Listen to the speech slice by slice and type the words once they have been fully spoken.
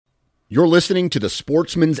You're listening to the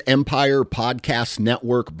Sportsman's Empire Podcast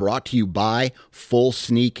Network, brought to you by Full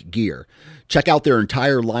Sneak Gear. Check out their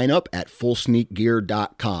entire lineup at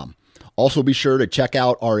fullsneakgear.com. Also be sure to check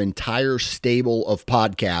out our entire stable of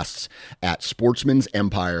podcasts at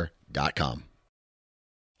sportsmansempire.com.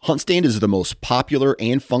 HuntStand is the most popular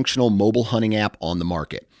and functional mobile hunting app on the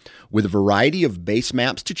market. With a variety of base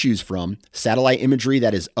maps to choose from, satellite imagery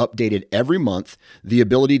that is updated every month, the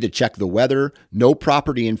ability to check the weather, know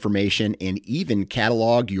property information, and even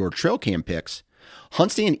catalog your trail cam pics,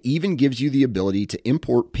 HuntStand even gives you the ability to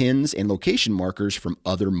import pins and location markers from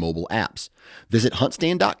other mobile apps. Visit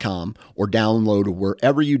huntstand.com or download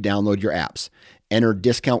wherever you download your apps. Enter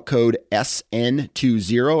discount code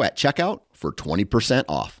SN20 at checkout for 20%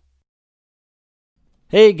 off.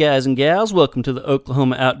 Hey guys and gals, welcome to the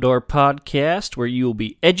Oklahoma Outdoor Podcast, where you will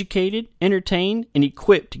be educated, entertained, and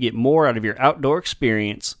equipped to get more out of your outdoor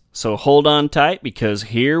experience. So hold on tight, because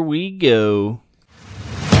here we go.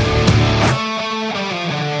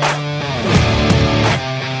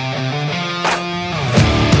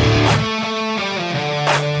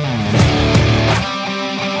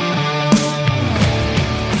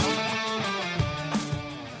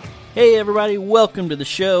 Hey everybody, welcome to the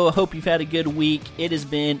show. I hope you've had a good week. It has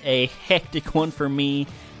been a hectic one for me.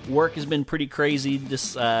 Work has been pretty crazy.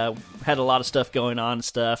 Just had a lot of stuff going on and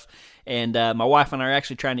stuff. And my wife and I are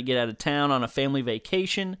actually trying to get out of town on a family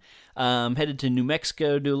vacation. Headed to New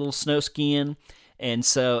Mexico, do a little snow skiing. And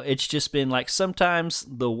so it's just been like, sometimes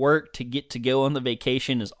the work to get to go on the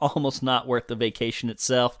vacation is almost not worth the vacation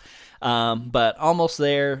itself. But almost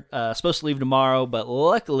there. Supposed to leave tomorrow, but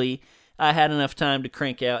luckily I had enough time to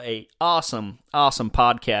crank out a awesome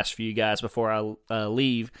podcast for you guys before I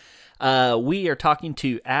leave. We are talking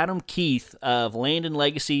to Adam Keith of Land and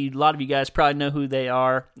Legacy. A lot of you guys probably know who they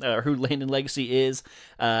are, or who Land and Legacy is.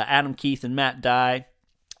 Adam Keith and Matt Dye.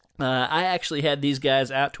 I actually had these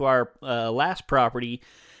guys out to our last property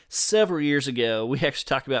several years ago. We actually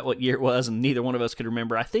talked about what year it was, and neither one of us could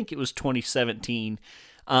remember. I think it was 2017.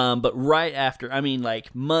 But right after,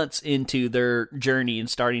 like months into their journey and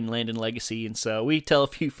starting Land and Legacy. And so we tell a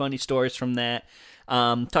few funny stories from that,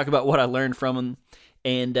 talk about what I learned from them.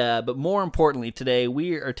 And, but more importantly, today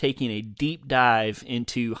we are taking a deep dive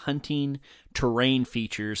into hunting terrain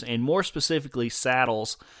features, and more specifically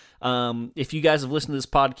saddles. If you guys have listened to this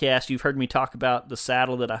podcast, you've heard me talk about the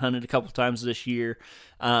saddle that I hunted a couple times this year,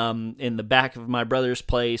 in the back of my brother's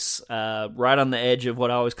place, right on the edge of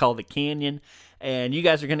what I always call the canyon. And you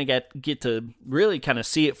guys are going to get to really kind of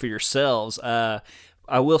see it for yourselves. I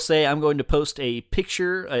will say I'm going to post a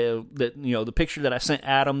picture, the picture that I sent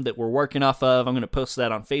Adam that we're working off of. I'm going to post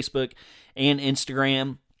that on Facebook and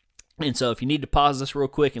Instagram. And so if you need to pause this real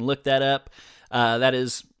quick and look that up, that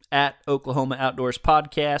is at Oklahoma Outdoors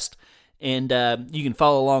Podcast. And you can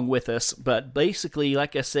follow along with us. But basically,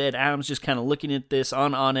 like I said, Adam's just kind of looking at this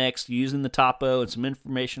on Onyx, using the topo and some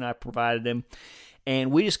information I provided him.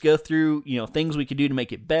 And we just go through, things we could do to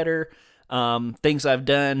make it better, things I've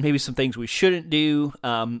done, maybe some things we shouldn't do.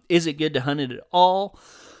 Is it good to hunt it at all?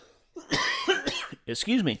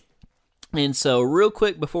 Excuse me. And so real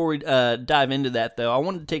quick before we dive into that, though, I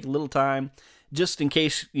wanted to take a little time, just in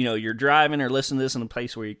case, you're driving or listening to this in a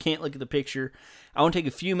place where you can't look at the picture. I want to take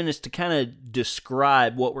a few minutes to kind of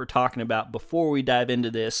describe what we're talking about before we dive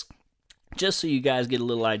into this, just so you guys get a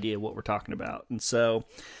little idea of what we're talking about. And so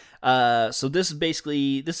this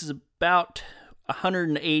is about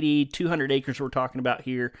 180, 200 acres we're talking about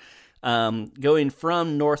here, going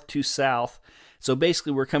from north to south. So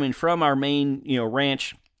basically we're coming from our main,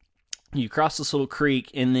 ranch. You cross this little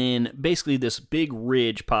creek, and then basically this big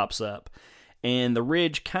ridge pops up, and the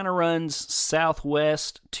ridge kind of runs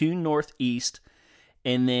southwest to northeast.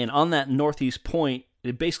 And then on that northeast point,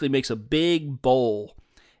 it basically makes a big bowl.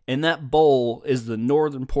 And that bowl is the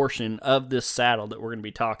northern portion of this saddle that we're going to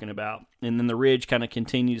be talking about. And then the ridge kind of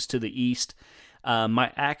continues to the east.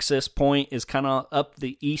 My access point is kind of up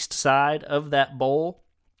the east side of that bowl.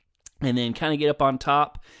 And then kind of get up on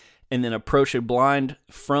top and then approach a blind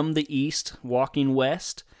from the east, walking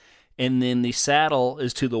west. And then the saddle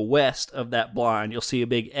is to the west of that blind. You'll see a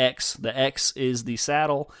big X. The X is the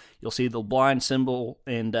saddle. You'll see the blind symbol,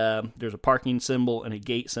 and there's a parking symbol and a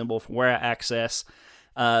gate symbol from where I access.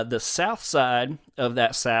 The south side of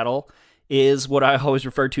that saddle is what I always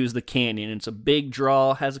refer to as the canyon. It's a big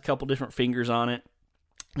draw, has a couple different fingers on it.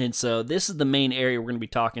 And so this is the main area we're going to be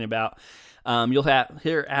talking about. You'll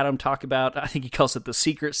hear Adam talk about, I think he calls it the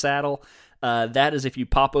secret saddle. That is if you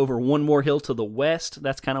pop over one more hill to the west.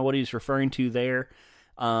 That's kind of what he's referring to there.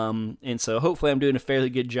 And so hopefully I'm doing a fairly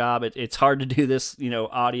good job. It's hard to do this,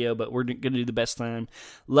 audio, but we're going to do the best time.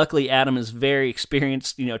 Luckily, Adam is very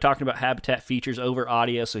experienced, talking about habitat features over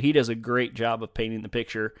audio, so he does a great job of painting the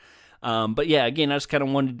picture. But yeah, again, I just kind of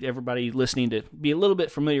wanted everybody listening to be a little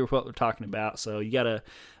bit familiar with what we're talking about. So you got a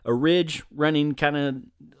ridge running kind of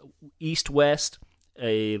east-west,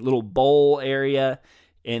 a little bowl area,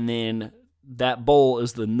 and then that bowl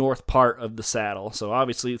is the north part of the saddle. So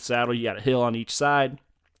obviously the saddle, you got a hill on each side.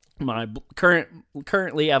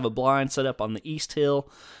 Currently I have a blind set up on the east hill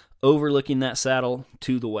overlooking that saddle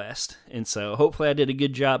to the west. And so hopefully I did a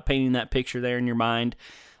good job painting that picture there in your mind.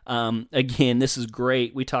 Again, this is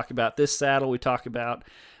great. We talk about this saddle. We talk about,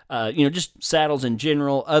 just saddles in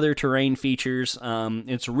general, other terrain features.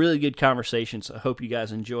 It's a really good conversation, so I hope you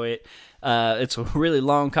guys enjoy it. It's a really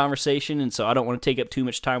long conversation, and so I don't want to take up too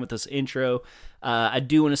much time with this intro. I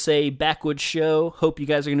do want to say Backwoods Show. Hope you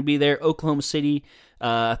guys are going to be there. Oklahoma City,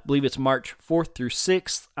 I believe it's March 4th through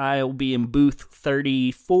 6th. I'll be in booth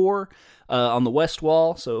 34 on the west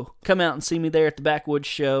wall, so come out and see me there at the Backwoods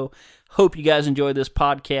Show. Hope you guys enjoy this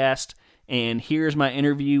podcast. And here's my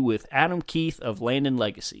interview with Adam Keith of Land &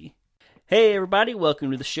 Legacy. Hey everybody,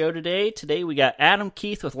 welcome to the show today. Today we got Adam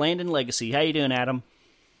Keith with Land & Legacy. How you doing, Adam?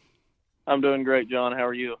 I'm doing great, John. How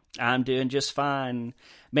are you? I'm doing just fine.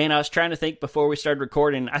 Man, I was trying to think before we started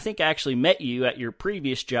recording. I think I actually met you at your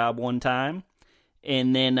previous job one time.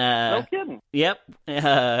 And then, no kidding. Yep.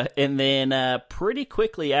 And then pretty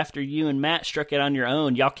quickly after you and Matt struck it on your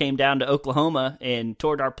own, y'all came down to Oklahoma and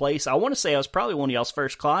toured our place. I want to say I was probably one of y'all's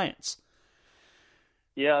first clients.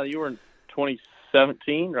 Yeah, you were in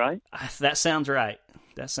 2017, right? That sounds right.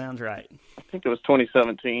 I think it was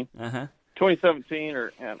 2017. 2017,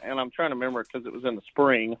 and I'm trying to remember because it was in the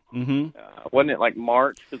spring. Mm-hmm. Wasn't it like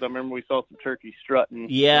March? Because I remember we saw some turkeys strutting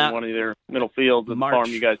in one of their middle fields at the farm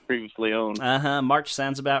you guys previously owned. March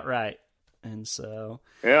sounds about right. And so...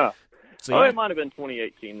 Yeah. So, it might have been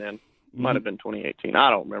 2018 then. Might have been 2018. I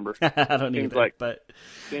don't remember. I don't either.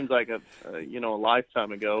 Seems like a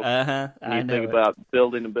lifetime ago. I know. Think about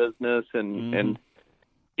building a business and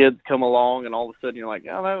kids come along, and all of a sudden you're like,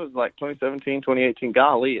 oh, that was like 2017, 2018.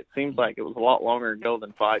 Golly, it seems like it was a lot longer ago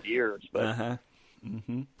than 5 years. But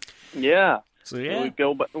yeah. So yeah,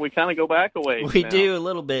 we kind of go back a ways. We do a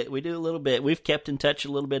little bit. We've kept in touch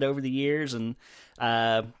a little bit over the years, and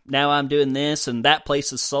now I'm doing this, and that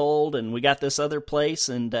place is sold, and we got this other place,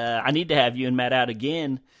 and I need to have you and Matt out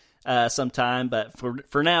again sometime. But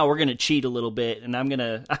for now, we're gonna cheat a little bit, and I'm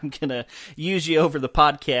gonna use you over the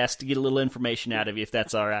podcast to get a little information out of you, if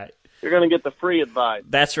that's all right. You're gonna get the free advice.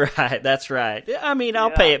 That's right. I mean,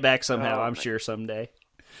 I'll pay it back somehow. I'm sure someday.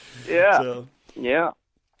 Yeah. So. Yeah.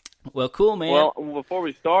 Well, cool, man. Well, before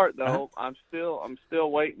we start, though, I'm still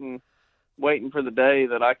waiting for the day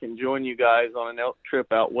that I can join you guys on an elk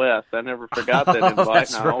trip out west. I never forgot that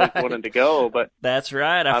invite, and I always wanted to go, but that's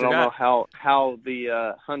right. I don't know how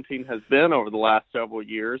the hunting has been over the last several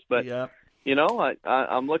years, but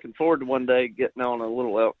I'm looking forward to one day getting on a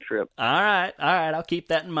little elk trip. All right. I'll keep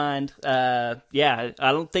that in mind. I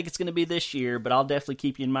don't think it's going to be this year, but I'll definitely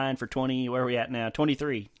keep you in mind for 20. Where are we at now?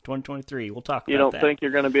 2023. We'll talk about that. You don't think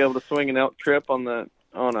you're going to be able to swing an elk trip on a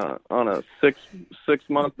 6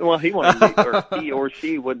 month? Well, he or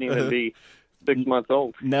she wouldn't even be 6 months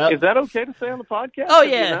old. No. Is that okay to say on the podcast? Oh,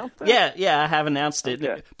 yeah. Yeah, I have announced it.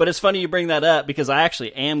 Okay. But it's funny you bring that up because I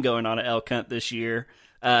actually am going on an elk hunt this year.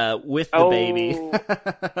 With the baby,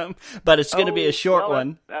 but it's going to be a short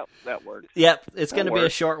one. That works. Yep, it's going to be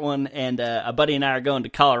a short one, and a buddy and I are going to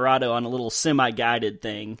Colorado on a little semi-guided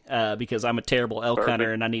thing because I'm a terrible elk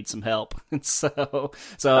hunter and I need some help. so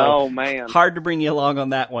oh man, hard to bring you along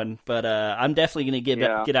on that one, but I'm definitely going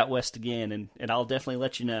to get out west again, and I'll definitely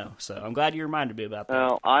let you know. So I'm glad you reminded me about that.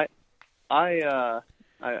 Well, I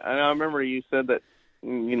remember you said that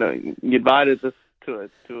you invited this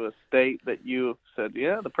to a state that you said,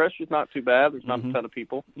 the pressure's not too bad. There's not a ton of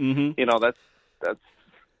people. That's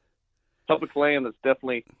public land that's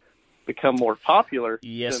definitely become more popular.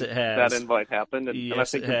 Yes, since it has. That invite happened, and I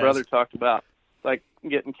think your brother talked about like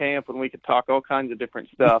getting camp and we could talk all kinds of different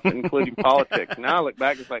stuff, including politics. Now I look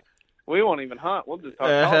back, it's like we won't even hunt. We'll just talk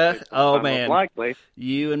politics. Oh man, likely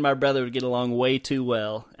you and my brother would get along way too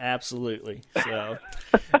well. Absolutely. So,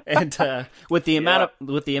 and with the amount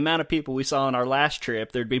of people we saw on our last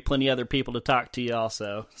trip, there'd be plenty other people to talk to you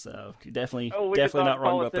also. So you definitely not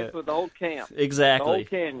wrong about that. With the whole camp, exactly, the whole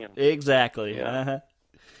canyon, exactly. Yeah.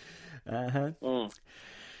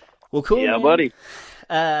 Well, cool. Yeah, man. buddy.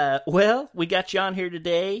 Well, we got you on here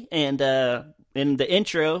today, and in the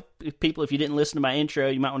intro, people, if you didn't listen to my intro,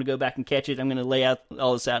 you might want to go back and catch it. I'm going to lay out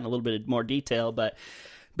all this out in a little bit more detail, but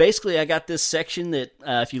basically, I got this section that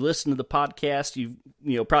if you listen to the podcast,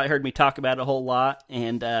 you've probably heard me talk about it a whole lot.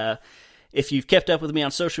 And if you've kept up with me on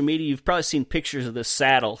social media, you've probably seen pictures of this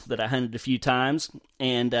saddle that I hunted a few times.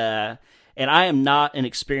 And I am not an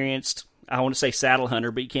experienced, I want to say saddle hunter,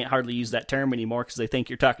 but you can't hardly use that term anymore because they think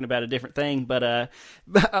you're talking about a different thing. But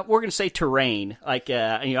we're going to say terrain. Like,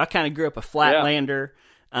 I kind of grew up a flatlander.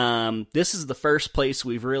 This is the first place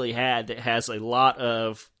we've really had that has a lot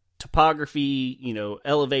of topography,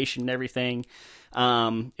 elevation and everything.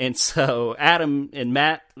 And so Adam and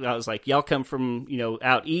Matt, I was like, y'all come from,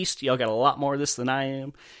 out east. Y'all got a lot more of this than I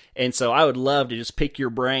am. And so I would love to just pick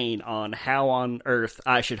your brain on how on earth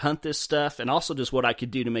I should hunt this stuff and also just what I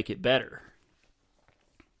could do to make it better.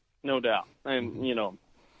 No doubt. And,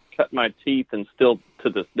 cut my teeth and still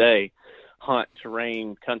to this day hunt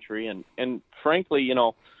terrain country. And frankly,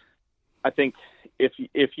 I think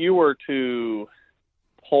if you were to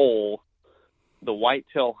poll the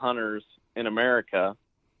whitetail hunters in America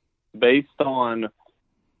based on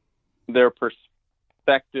their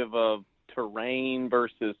perspective of terrain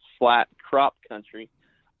versus flat crop country,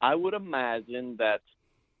 I would imagine that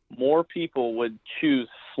more people would choose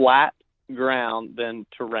flat ground than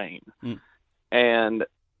terrain. And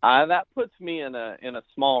that puts me in a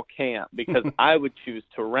small camp because I would choose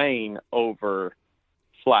terrain over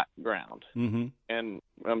flat ground. And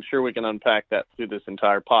I'm sure we can unpack that through this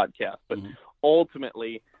entire podcast. But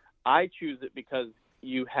ultimately, I choose it because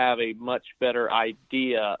you have a much better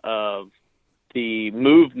idea of the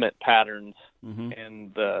movement patterns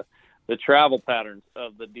and the travel patterns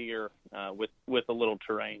of the deer with a little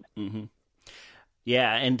terrain.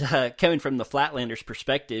 Yeah, and coming from the Flatlander's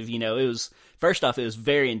perspective, it was, first off, it was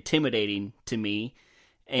very intimidating to me.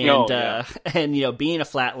 And, and being a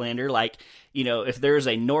Flatlander, like, if there's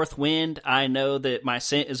a north wind, I know that my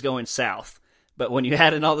scent is going south. But when you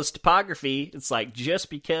add in all this topography, it's like just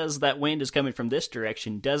because that wind is coming from this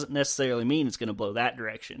direction doesn't necessarily mean it's going to blow that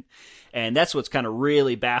direction. And that's what's kind of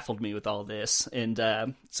really baffled me with all this.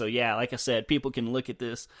 And so, yeah, like I said, people can look at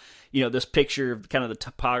this, this picture of kind of the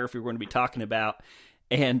topography we're going to be talking about.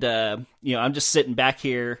 And, I'm just sitting back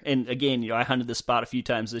here. And again, I hunted this spot a few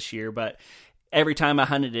times this year, but every time I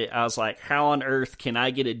hunted it, I was like, how on earth can I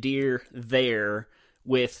get a deer there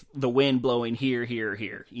with the wind blowing here,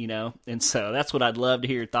 And so that's what I'd love to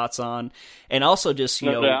hear your thoughts on. And also just,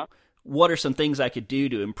 what are some things I could do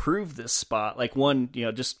to improve this spot? Like one,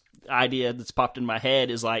 just idea that's popped in my head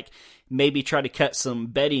is like maybe try to cut some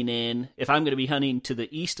bedding in. If I'm going to be hunting to the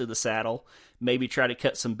east of the saddle, maybe try to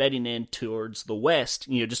cut some bedding in towards the west,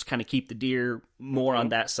 just to kind of keep the deer more on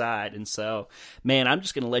that side. And so, man, I'm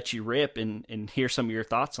just going to let you rip and hear some of your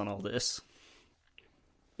thoughts on all this.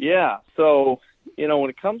 Yeah. So, when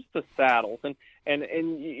it comes to saddles and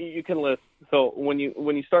you can list, so when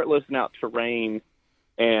you start listing out terrain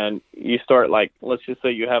and you start, like, let's just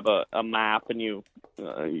say you have a map and you're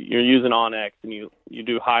using Onyx and you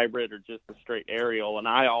do hybrid or just a straight aerial. And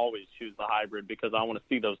I always choose the hybrid because I want to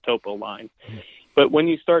see those topo lines. But when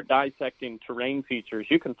you start dissecting terrain features,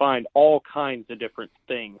 you can find all kinds of different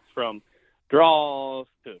things, from draws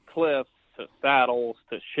to cliffs to saddles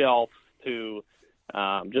to shelves to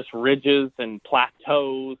just ridges and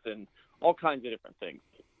plateaus and all kinds of different things.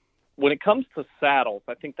 When it comes to saddles,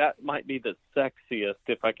 I think that might be the sexiest,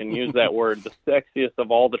 if I can use that word, the sexiest of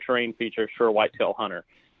all the terrain features for a whitetail hunter.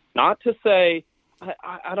 Not to say,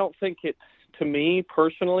 I don't think it, to me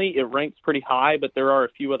personally, it ranks pretty high, but there are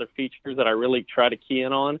a few other features that I really try to key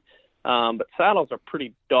in on. But saddles are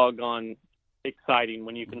pretty doggone exciting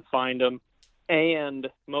when you can find them. And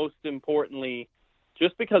most importantly,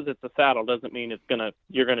 just because it's a saddle doesn't mean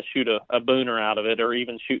you're gonna shoot a booner out of it or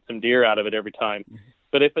even shoot some deer out of it every time.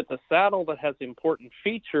 But if it's a saddle that has important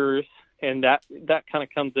features, and that kind of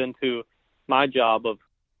comes into my job of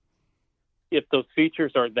if those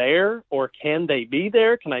features are there or can they be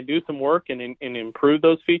there? Can I do some work and improve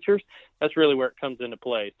those features? That's really where it comes into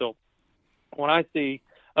play. So when I see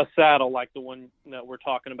a saddle like the one that we're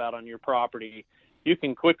talking about on your property, you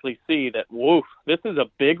can quickly see that, whoa, this is a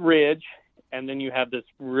big ridge. And then you have this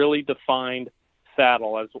really defined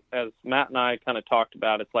saddle. As Matt and I kind of talked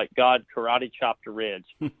about, it's like God karate chopped a ridge.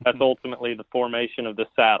 That's ultimately the formation of the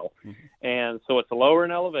saddle. And so it's lower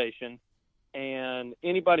in elevation. And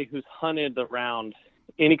anybody who's hunted around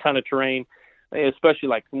any kind of terrain, especially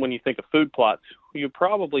like when you think of food plots, you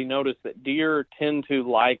probably notice that deer tend to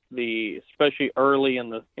like especially early in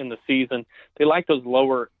the season, they like those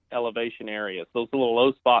lower elevation areas, those little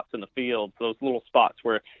low spots in the fields, those little spots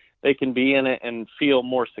where they can be in it and feel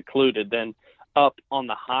more secluded than up on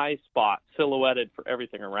the high spot, silhouetted for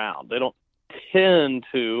everything around. They don't tend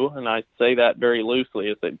to, and I say that very loosely,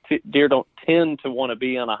 is that deer don't tend to want to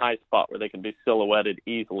be on a high spot where they can be silhouetted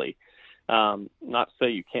easily. Not to say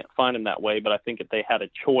you can't find them that way, but I think if they had a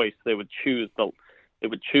choice, they would choose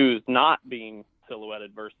not being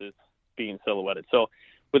silhouetted versus being silhouetted. So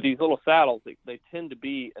with these little saddles, they tend to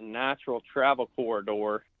be a natural travel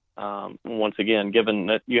corridor. Once again, given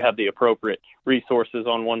that you have the appropriate resources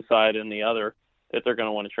on one side and the other, that they're going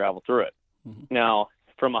to want to travel through it. Mm-hmm. Now,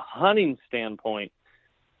 from a hunting standpoint,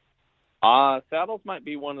 saddles might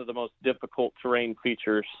be one of the most difficult terrain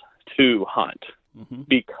features to hunt, mm-hmm.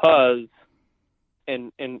 because,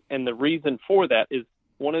 and the reason for that is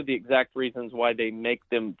one of the exact reasons why they make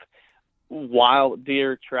them, while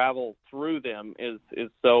deer travel through them, is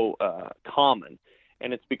so common,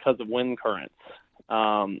 and it's because of wind currents.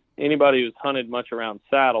 Anybody who's hunted much around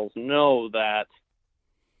saddles know that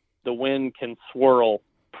the wind can swirl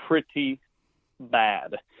pretty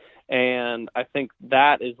bad. And I think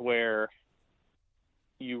that is where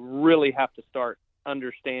you really have to start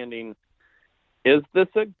understanding, is this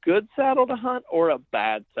a good saddle to hunt or a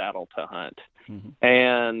bad saddle to hunt? Mm-hmm.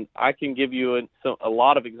 And I can give you a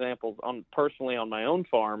lot of examples personally on my own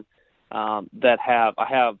farm I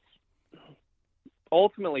have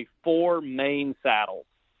ultimately 4 main saddles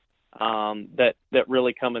that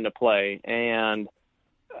really come into play, and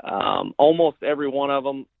almost every one of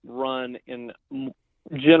them run in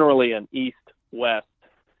generally an east-west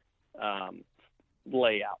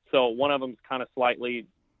layout. So one of them is kind of slightly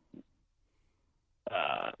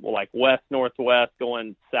like west-northwest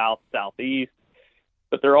going south-southeast,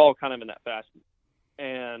 but they're all kind of in that fashion.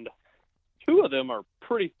 And 2 of them are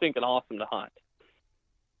pretty stinking awesome to hunt.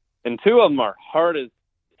 And 2 of them are hard as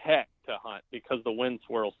heck to hunt because the wind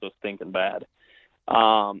swirls so stinking bad.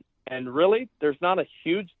 And really, there's not a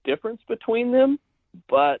huge difference between them,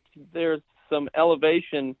 but there's some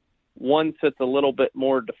elevation. One sits a little bit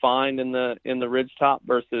more defined in the ridgetop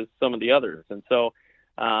versus some of the others. And so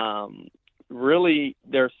really,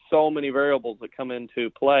 there's so many variables that come into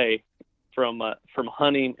play from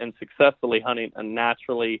hunting and successfully hunting a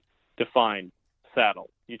naturally defined saddle.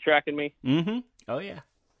 You tracking me? Mm-hmm. Oh, yeah.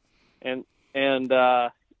 And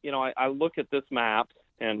I look at this map,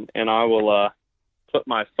 and I will put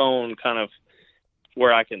my phone kind of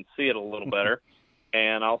where I can see it a little better,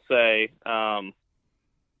 and I'll say,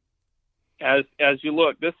 as you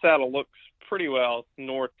look, this saddle looks pretty well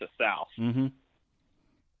north to south, mm-hmm.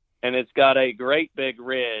 and it's got a great big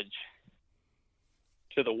ridge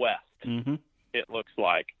to the west. Mm-hmm. It looks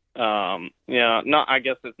like, I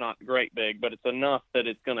guess it's not great big, but it's enough that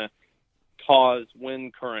it's going to cause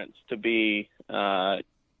wind currents to be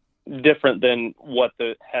different than what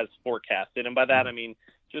has forecasted. And by that, I mean,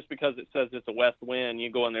 just because it says it's a west wind,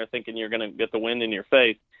 you go in there thinking you're going to get the wind in your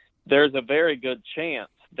face. There's a very good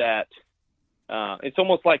chance that it's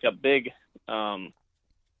almost like a big, trying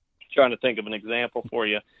to think of an example for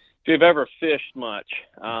you. If you've ever fished much,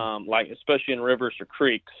 like especially in rivers or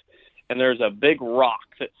creeks, and there's a big rock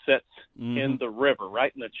that sits mm-hmm. in the river,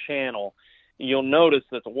 right in the channel, you'll notice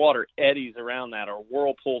that the water eddies around that or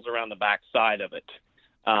whirlpools around the back side of it.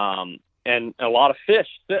 And a lot of fish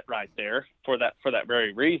sit right there for that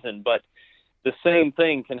very reason. But the same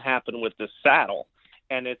thing can happen with the saddle.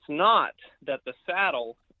 And it's not that the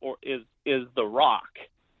saddle is the rock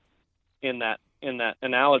in that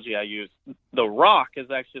analogy I use. The rock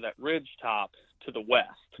is actually that ridge top to the west.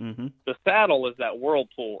 Mm-hmm. The saddle is that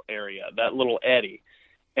whirlpool area, that little eddy.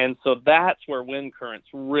 And so that's where wind currents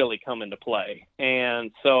really come into play.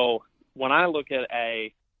 And so when I look at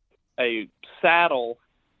a saddle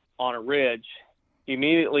on a ridge,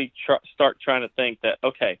 immediately start trying to think that,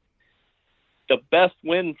 okay, the best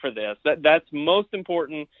wind for this, that's most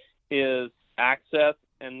important is access,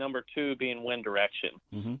 and number 2 being wind direction.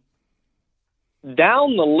 Mm-hmm.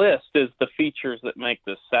 Down the list is the features that make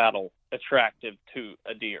this saddle attractive to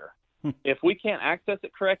a deer. If we can't access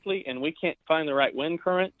it correctly and we can't find the right wind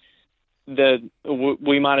current, then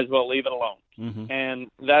we might as well leave it alone. Mm-hmm. And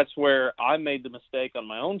that's where I made the mistake on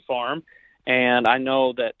my own farm. And I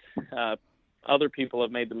know that other people have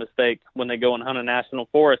made the mistake when they go and hunt a national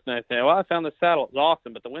forest and they say, well, I found this saddle. It's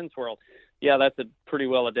awesome, but the wind swirled. Yeah, that's pretty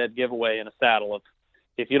well a dead giveaway in a saddle.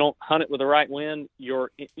 If you don't hunt it with the right wind, you're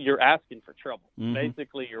asking for trouble. Mm-hmm.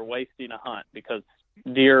 Basically, you're wasting a hunt because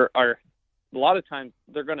deer are – a lot of times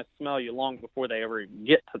they're going to smell you long before they ever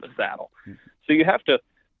get to the saddle. Mm-hmm. So you have to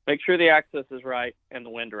make sure the access is right and the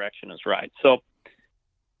wind direction is right. So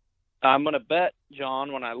I'm going to bet,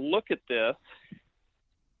 John, when I look at this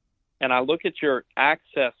and I look at your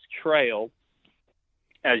access trail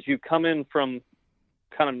as you come in from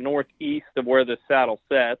kind of northeast of where the saddle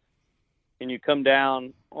sets and you come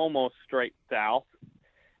down almost straight south,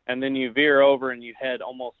 and then you veer over and you head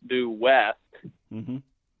almost due west, mm-hmm.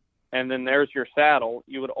 and then there's your saddle,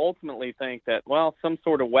 you would ultimately think that, well, some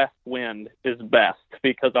sort of west wind is best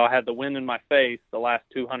because I'll have the wind in my face the last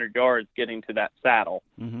 200 yards getting to that saddle.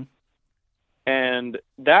 Mm-hmm. And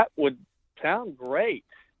that would sound great,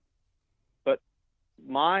 but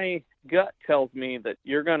my gut tells me that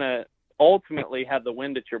you're going to ultimately have the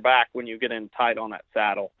wind at your back when you get in tight on that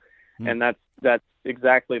saddle. Mm-hmm. And that's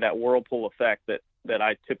exactly that whirlpool effect that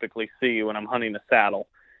I typically see when I'm hunting a saddle.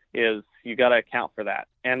 Is you got to account for that,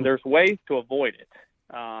 and there's ways to avoid it.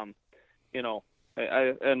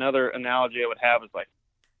 Another analogy I would have is like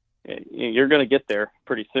you're going to get there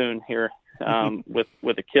pretty soon here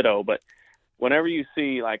with a kiddo, but whenever you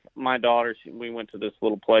see, like my daughter, we went to this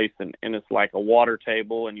little place and it's like a water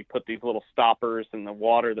table, and you put these little stoppers in the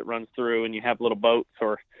water that runs through, and you have little boats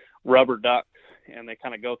or rubber ducks, and they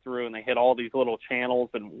kind of go through and they hit all these little channels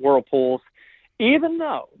and whirlpools. Even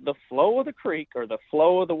though the flow of the creek or the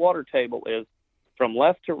flow of the water table is from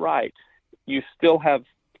left to right, you still have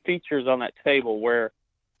features on that table where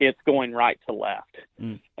it's going right to left.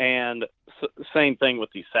 Mm. And same thing with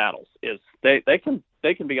these saddles is they can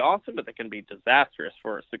be awesome, but they can be disastrous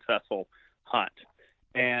for a successful hunt.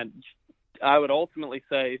 And I would ultimately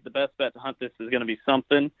say the best bet to hunt this is going to be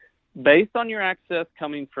something based on your access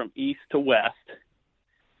coming from east to west.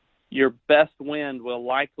 Your best wind will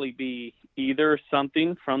likely be either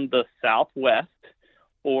something from the southwest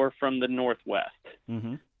or from the northwest.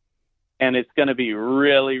 Mm-hmm. And it's going to be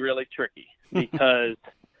really, really tricky because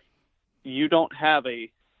you don't have a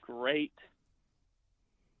great,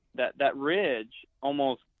 that ridge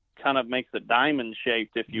almost kind of makes a diamond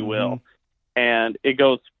shaped, if you will. Mm-hmm. And it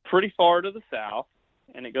goes pretty far to the south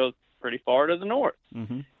and it goes pretty far to the north.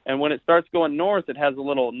 Mm-hmm. And when it starts going north, it has a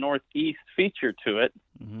little northeast feature to it.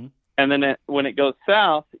 Mm-hmm. And then when it goes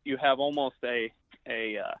south, you have almost a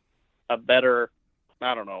better,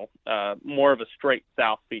 more of a straight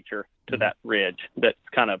south feature to that ridge that's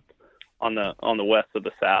kind of on the west of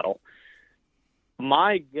the saddle.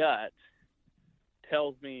 My gut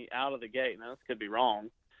tells me out of the gate, now this could be wrong,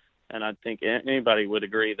 and I think anybody would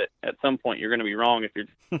agree that at some point you're going to be wrong if you're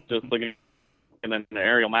just looking at an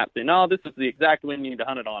aerial map saying, no, this is the exact wind you need to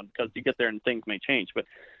hunt it on, because you get there and things may change. But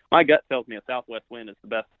my gut tells me a southwest wind is the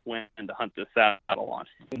best wind to hunt this saddle on.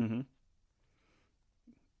 Mm-hmm.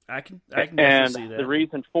 I can definitely see that. The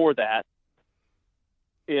reason for that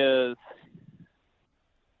is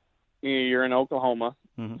you're in Oklahoma.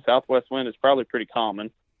 Mm-hmm. Southwest wind is probably pretty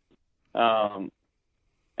common. And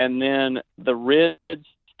then the ridge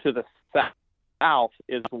to the south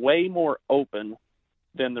is way more open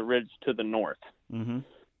than the ridge to the north. Mm-hmm.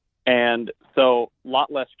 And so a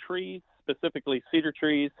lot less trees, specifically cedar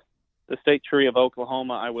trees. The state tree of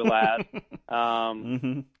Oklahoma, I will add,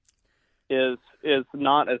 mm-hmm. is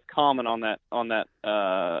not as common on that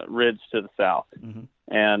ridge to the south.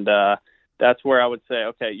 Mm-hmm. And that's where I would say,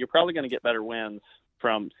 okay, you're probably going to get better winds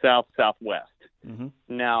from southwest. Mm-hmm.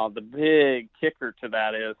 Now, the big kicker to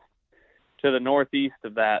that is to the northeast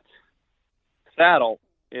of that saddle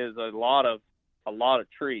is a lot of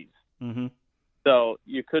trees. Mm-hmm. So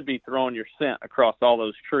you could be throwing your scent across all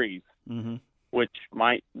those trees, mm-hmm. which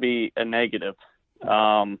might be a negative.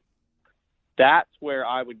 That's where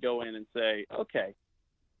I would go in and say, okay,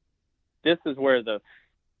 this is where the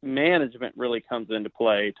management really comes into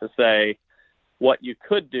play to say what you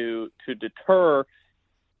could do to deter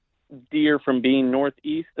deer from being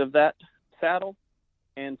northeast of that saddle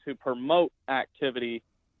and to promote activity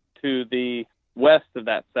to the west of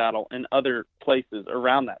that saddle and other places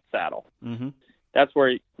around that saddle. Mm-hmm. That's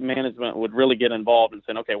where management would really get involved and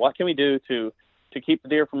say, okay, what can we do to keep the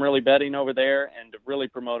deer from really bedding over there and to really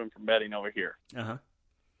promote them from bedding over here? Uh-huh.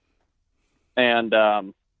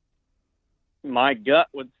 And my gut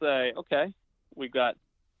would say, okay, we've got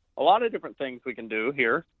a lot of different things we can do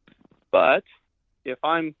here, but if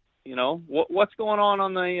I'm, what's going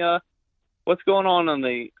on the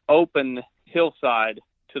open hillside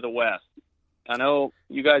to the west? I know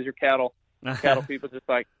you guys are cattle people just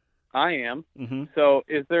like I am. Mm-hmm. So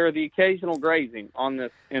is there the occasional grazing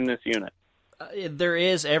in this unit? There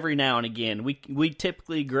is every now and again. We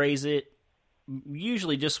typically graze it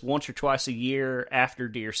usually just once or twice a year after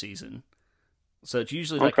deer season. So it's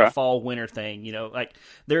usually like a fall winter thing, like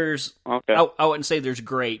there's, I wouldn't say there's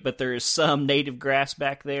great, but there is some native grass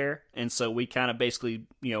back there. And so we kind of basically,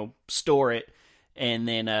 store it and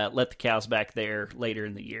then let the cows back there later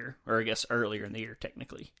in the year, or I guess earlier in the year,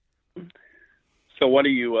 technically. So what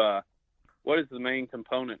is the main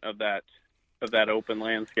component of that open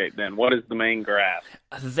landscape then? What is the main grass?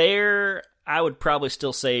 There, I would probably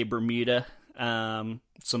still say Bermuda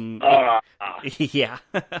Some yeah,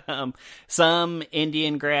 some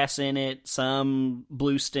Indian grass in it, some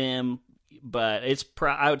blue stem, but it's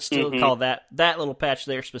I would still call that little patch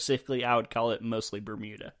there specifically, I would call it mostly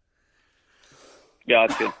Bermuda.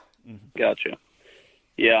 Gotcha. Gotcha.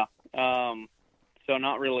 Yeah. So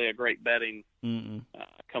not really a great bedding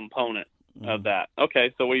component of that.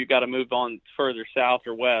 Okay, so we've got to move on further south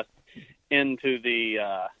or west into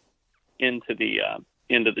the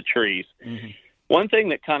trees. One thing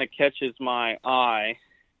that kind of catches my eye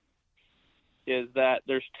is that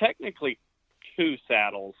there's technically two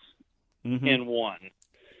saddles in one,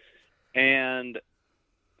 and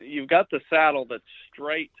you've got the saddle that's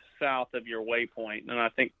straight south of your waypoint, and I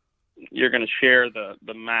think you're going to share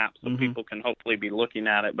the map so people can hopefully be looking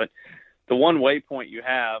at it. But the one waypoint you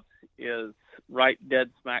have is right dead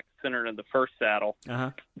smack center in the first saddle.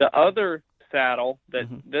 The other saddle that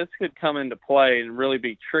this could come into play and really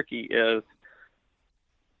be tricky is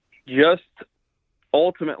just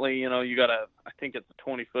ultimately, you got I think it's a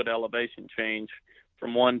 20-foot elevation change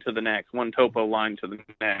from one to the next, one topo line to the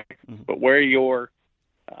next. But where your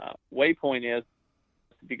waypoint is,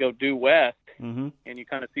 if you go due west, and you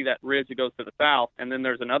kind of see that ridge that goes to the south, and then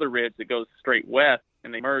there's another ridge that goes straight west,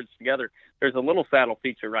 and they merge together, there's a little saddle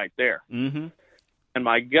feature right there. And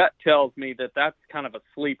my gut tells me that that's kind of a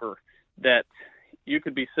sleeper, that you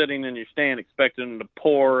could be sitting in your stand expecting them to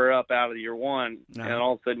pour up out of your one, and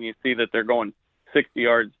all of a sudden you see that they're going 60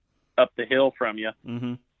 yards up the hill from you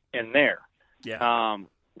in there.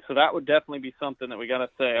 So that would definitely be something that we got to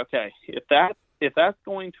say, okay, if that's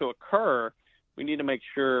going to occur, we need to make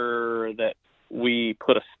sure that we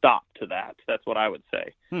put a stop to that. That's what I would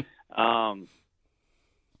say.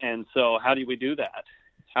 And so how do we do that?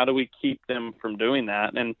 How do we keep them from doing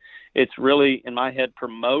that? And it's really, in my head,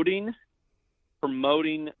 promoting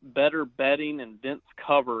better bedding and dense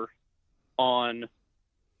cover on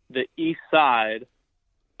the east side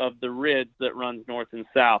of the ridge that runs north and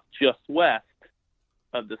south, just west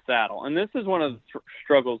of the saddle. And this is one of the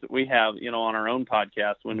struggles that we have, on our own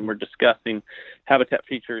podcast when we're discussing habitat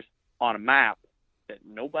features on a map that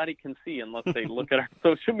nobody can see unless they look at our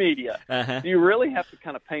social media. You really have to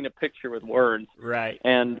kind of paint a picture with words. Right.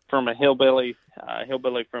 And from a hillbilly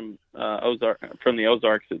from the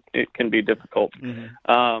Ozarks, it can be difficult.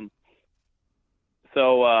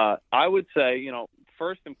 So I would say,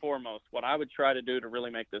 first and foremost, what I would try to do to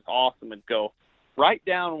really make this awesome is go right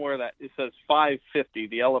down where it says 550,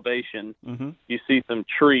 the elevation. You see some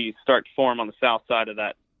trees start to form on the south side of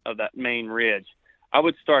that main ridge. I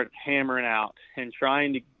would start hammering out and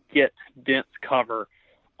trying to get dense cover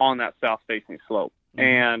on that south-facing slope.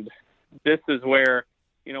 And this is where,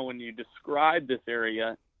 when you describe this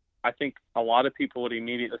area, I think a lot of people would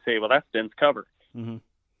immediately say, well, that's dense cover.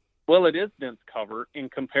 Well, it is dense cover in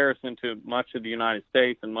comparison to much of the United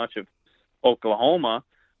States and much of Oklahoma.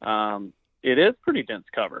 It is pretty dense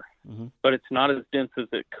cover, but it's not as dense as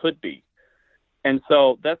it could be. And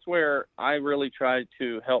so that's where I really try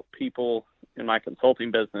to help people in my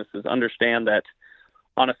consulting business is understand that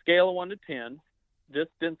on a scale of 1 to 10, this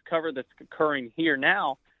dense cover that's occurring here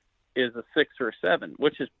now is a 6 or a 7,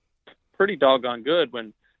 which is pretty doggone good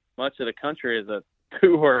when much of the country is a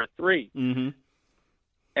 2 or a 3.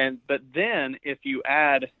 But then if you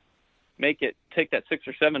take that 6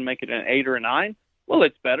 or 7, make it an 8 or a 9, well,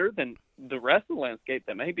 it's better than the rest of the landscape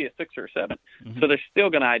that may be a 6 or a 7. So they're still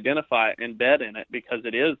going to identify and bed in it because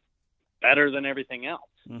it is better than everything else.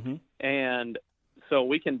 And so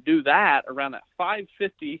we can do that around that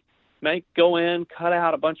 550, go in, cut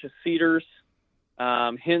out a bunch of cedars,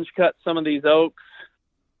 hinge cut some of these oaks.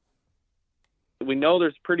 We know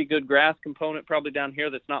there's pretty good grass component probably down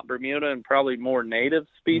here that's not Bermuda and probably more native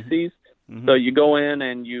species. So you go in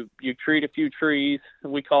and you treat a few trees.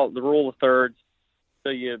 We call it the rule of thirds. So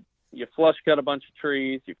you flush cut a bunch of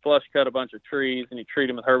trees, and you treat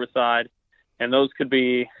them with herbicide. And those could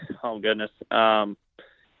be,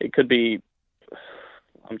 it could be,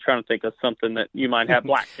 I'm trying to think of something that you might have,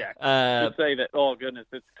 blackjack. Let's say that,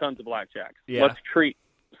 it's tons of blackjacks. Let's treat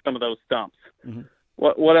some of those stumps.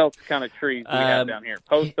 What else kind of trees do we have down here?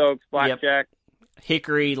 Post oaks, blackjack.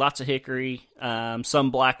 Hickory, lots of hickory, some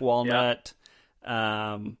black walnut,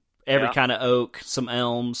 every kind of oak, some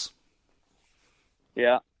elms.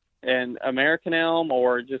 Yeah, and American elm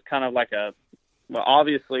or just kind of like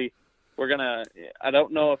obviously I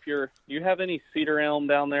don't know if do you have any cedar elm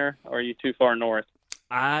down there, or are you too far north?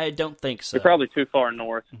 I don't think so. You're probably too far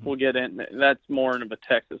north. We'll get in. That's more of a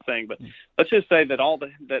Texas thing, but let's just say that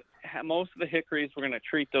most of the hickories, we're going to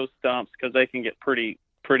treat those stumps because they can get pretty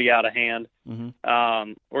out of hand.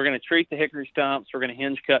 We're going to treat the hickory stumps. We're going to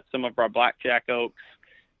hinge cut some of our blackjack oaks,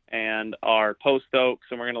 and our post oaks,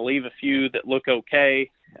 and we're going to leave a few that look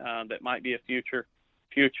okay, that might be a future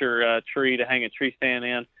tree to hang a tree stand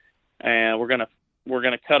in. And we're going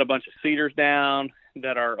to cut a bunch of cedars down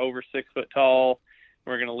that are over 6 foot tall.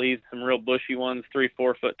 We're going to leave some real bushy ones,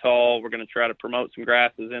 3-4 foot tall. We're going to try to promote some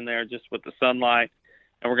grasses in there just with the sunlight,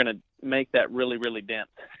 and we're going to make that really, really dense.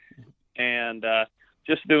 And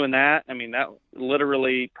just doing that, I mean, that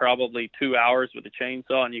literally probably 2 hours with a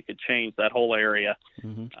chainsaw, and you could change that whole area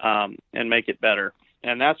and make it better.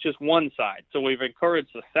 And that's just one side. So we've encouraged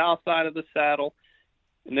the south side of the saddle,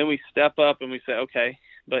 and then we step up and we say, okay,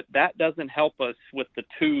 but that doesn't help us with the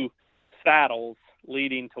 2 saddles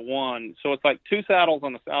leading to one. So it's like 2 saddles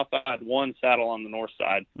on the south side, 1 saddle on the north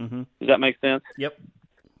side. Does that make sense? Yep.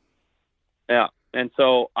 Yeah. And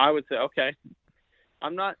so I would say, okay,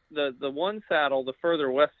 I'm not the one saddle, the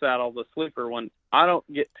further west saddle, the sleeper one, I don't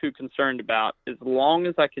get too concerned about, as long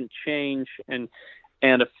as I can change and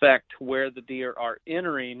affect where the deer are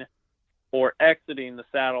entering or exiting the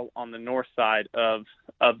saddle on the north side of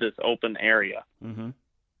this open area.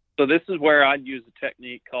 So this is where I'd use a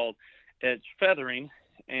technique called edge feathering,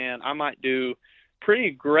 and I might do pretty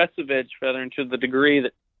aggressive edge feathering to the degree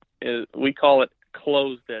that we call it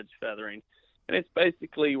closed edge feathering. And it's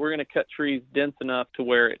basically, we're going to cut trees dense enough to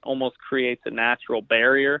where it almost creates a natural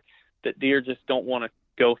barrier that deer just don't want to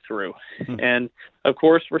go through. And of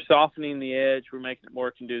course, we're softening the edge. We're making it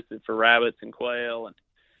more conducive for rabbits and quail and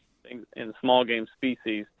things and small game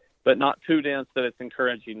species, but not too dense that it's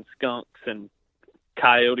encouraging skunks and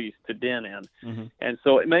coyotes to den in. And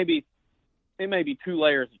so it may be 2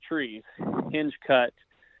 layers of trees, hinge cut,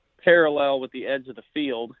 parallel with the edge of the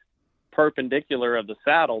field, perpendicular of the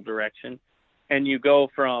saddle direction, and you go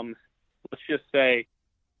from, let's just say,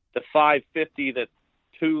 the 550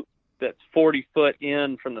 that's 40 foot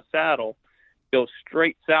in from the saddle, go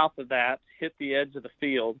straight south of that, hit the edge of the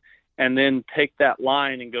field, and then take that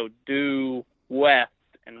line and go due west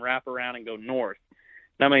and wrap around and go north.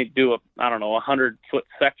 And I may do a 100-foot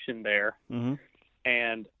section there,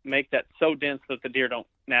 and make that so dense that the deer don't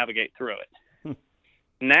navigate through it.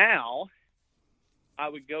 Now, I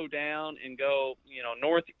would go down and go,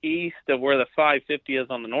 northeast of where the 550 is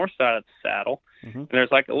on the north side of the saddle, and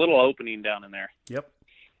there's like a little opening down in there. Yep.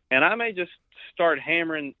 And I may just start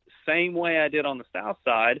hammering same way I did on the south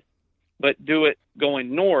side, but do it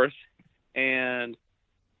going north and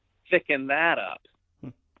thicken that up.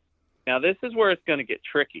 Now, this is where it's going to get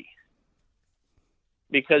tricky,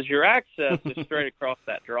 because your access is straight across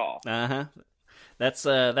that draw. That's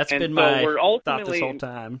and been so my we're thought this whole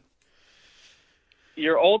time.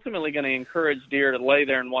 You're ultimately going to encourage deer to lay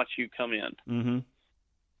there and watch you come in.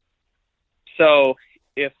 So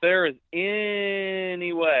if there is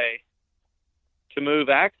any way to move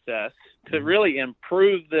access to really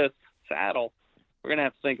improve this saddle, we're going to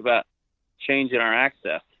have to think about changing our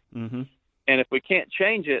access. And if we can't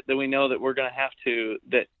change it, then we know that we're going to have to,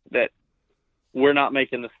 that we're not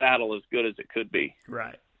making the saddle as good as it could be.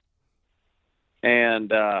 Right. And,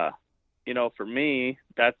 for me,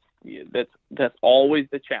 that's always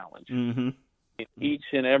the challenge. Each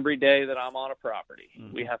and every day that I'm on a property,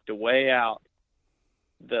 we have to weigh out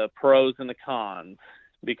the pros and the cons,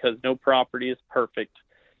 because no property is perfect.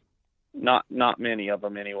 Not many of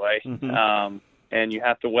them anyway. And you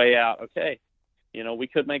have to weigh out, okay, we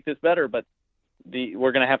could make this better, but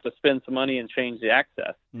we're going to have to spend some money and change the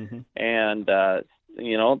access. And,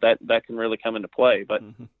 that can really come into play. But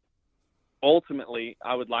ultimately,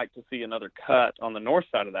 I would like to see another cut on the north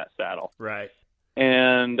side of that saddle. Right.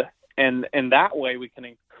 And that way we can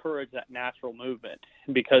encourage that natural movement,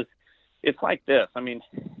 because it's like this. I mean,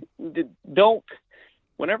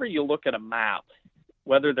 whenever you look at a map,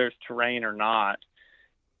 whether there's terrain or not,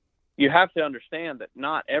 you have to understand that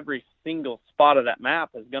not every single spot of that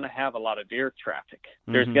map is going to have a lot of deer traffic.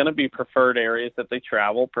 There's going to be preferred areas that they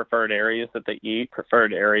travel, preferred areas that they eat,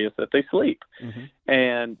 preferred areas that they sleep,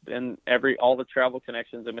 and all the travel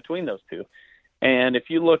connections in between those two. And if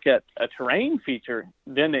you look at a terrain feature,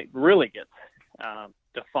 then it really gets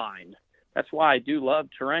defined. That's why I do love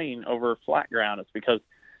terrain over flat ground. It's because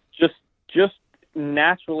just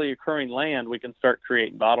naturally occurring land, we can start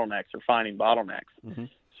creating bottlenecks or finding bottlenecks.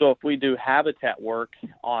 So if we do habitat work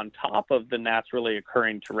on top of the naturally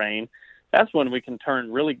occurring terrain, that's when we can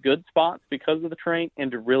turn really good spots because of the terrain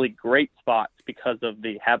into really great spots because of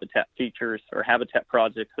the habitat features or habitat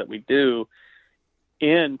projects that we do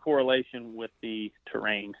in correlation with the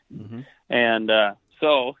terrain. And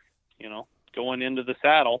so, going into the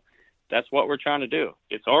saddle, that's what we're trying to do.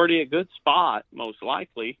 It's already a good spot, most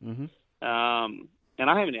likely. And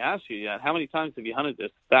I haven't asked you yet, how many times have you hunted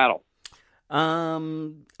this saddle?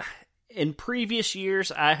 in previous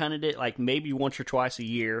years, I hunted it like maybe once or twice a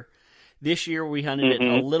year. This year, we hunted it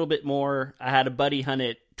a little bit more. I had a buddy hunt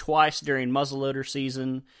it twice during muzzleloader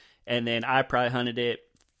season, and then I probably hunted it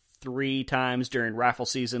 3 times during rifle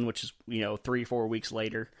season, which is 3-4 weeks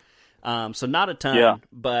later. So not a ton,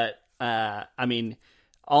 but I mean,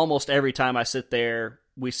 almost every time I sit there,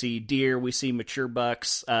 we see deer, we see mature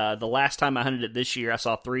bucks. The last time I hunted it this year, I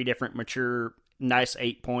saw 3 different mature, nice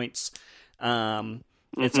 8 points. And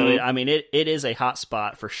so, I mean, it is a hot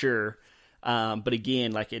spot for sure. But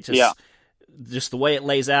again, like it just the way it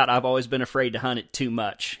lays out, I've always been afraid to hunt it too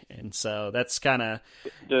much. And so that's kind of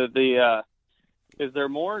is there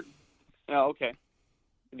more? Oh, okay.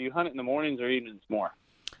 Do you hunt it in the mornings or evenings more?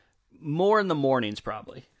 More in the mornings,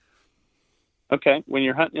 probably. Okay. When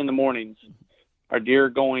you're hunting in the mornings, are deer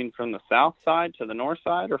going from the south side to the north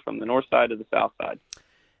side or from the north side to the south side?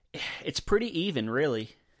 It's pretty even,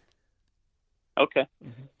 really. Okay.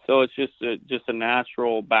 So it's just a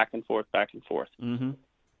natural back and forth. Mm-hmm.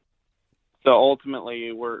 So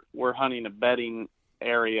ultimately, we're hunting a bedding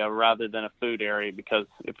area rather than a food area, because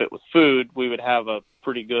if it was food, we would have a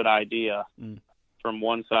pretty good idea from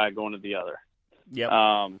one side going to the other. Yep.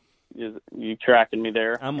 You tracking me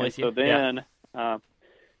there? I'm with you. So then,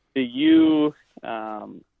 do you,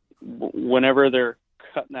 whenever they're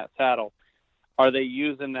cutting that saddle, are they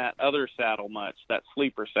using that other saddle much, that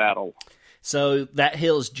sleeper saddle? So that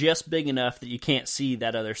hill is just big enough that you can't see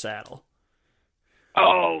that other saddle.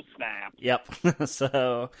 Oh, snap. Yep.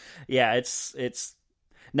 So, yeah, it's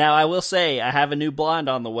now I will say I have a new blind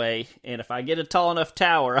on the way, and if I get a tall enough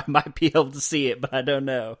tower, I might be able to see it, but I don't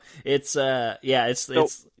know. It's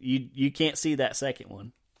you can't see that second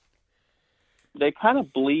one. They kind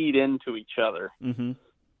of bleed into each other. Mm-hmm.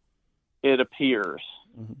 It appears.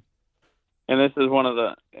 Mm-hmm. And this is one of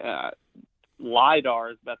the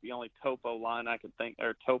LiDAR is about the only topo line I could think,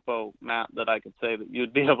 or topo map that I could say that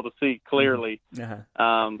you'd be able to see clearly.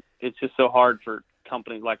 Uh-huh. It's just so hard for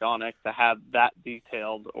companies like Onyx to have that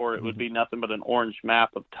detailed, or it would be nothing but an orange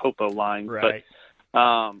map of topo lines. Right. But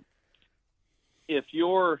are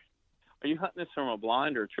you hunting this from a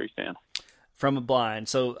blind or a tree stand? From a blind.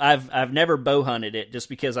 So I've never bow hunted it just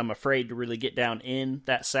because I'm afraid to really get down in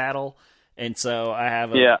that saddle. And so I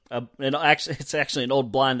have it's actually an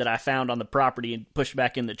old blind that I found on the property and pushed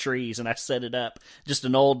back in the trees, and I set it up, just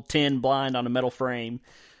an old tin blind on a metal frame.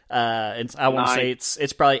 And I want to say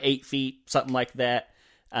it's probably 8 feet, something like that.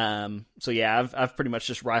 So yeah, I've pretty much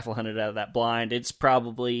just rifle hunted out of that blind. It's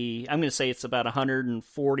probably, I'm going to say it's about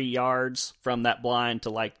 140 yards from that blind to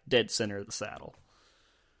like dead center of the saddle.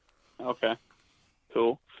 Okay,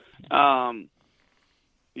 cool.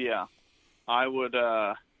 Yeah, I would,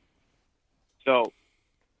 so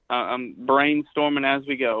I'm brainstorming as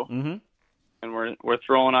we go, and we're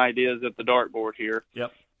throwing ideas at the dartboard here.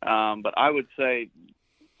 Yep. But I would say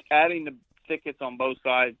adding the thickets on both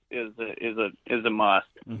sides is a must.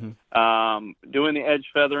 Doing the edge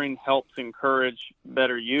feathering helps encourage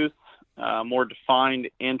better use, more defined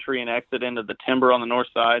entry and exit into the timber on the north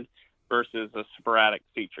side versus a sporadic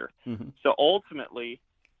feature. So ultimately,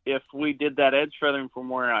 if we did that edge feathering from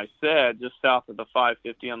where I said, just south of the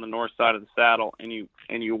 550 on the north side of the saddle, and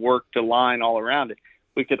you worked a line all around it,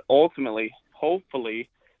 we could ultimately, hopefully,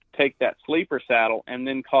 take that sleeper saddle and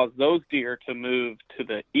then cause those deer to move to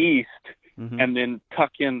the east and then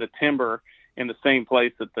tuck in the timber in the same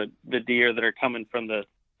place that the deer that are coming from the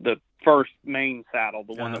first main saddle,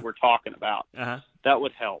 the one that we're talking about. That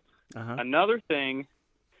would help. Another thing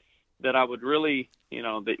that I would really,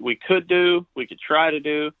 that we could try to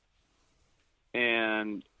do,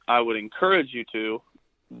 and I would encourage you to,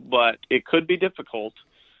 but it could be difficult,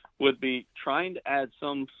 would be trying to add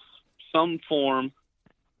some form,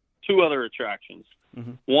 2 other attractions.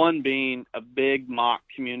 One being a big mock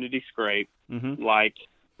community scrape, like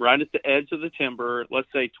right at the edge of the timber, let's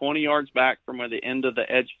say 20 yards back from where the end of the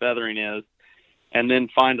edge feathering is, and then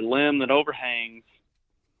find a limb that overhangs,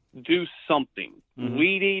 do something.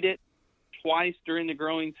 Weed eat it twice during the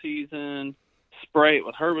growing season, spray it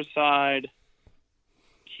with herbicide,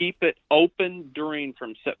 keep it open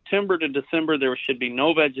from September to December. There should be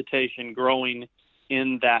no vegetation growing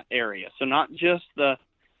in that area. So not just the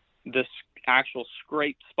actual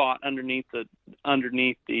scrape spot underneath the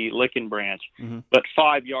licking branch, but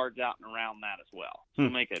 5 yards out and around that as well. So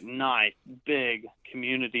make a nice, big,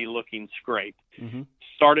 community-looking scrape.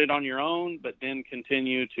 Start it on your own, but then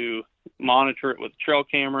continue to monitor it with trail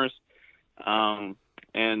cameras, and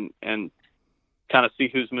kind of see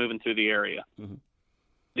who's moving through the area.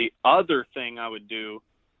 The other thing I would do,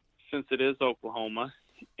 since it is Oklahoma,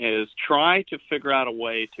 is try to figure out a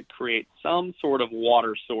way to create some sort of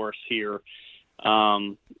water source here.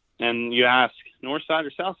 and you ask north side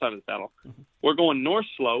or south side of the saddle, we're going north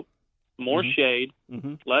slope, more shade,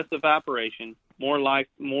 less evaporation,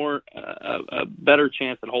 a better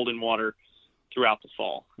chance at holding water throughout the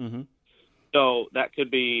fall. So that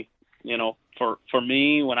could be, for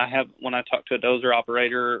me, when I talk to a dozer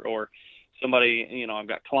operator or somebody, I've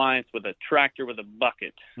got clients with a tractor with a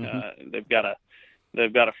bucket. They've got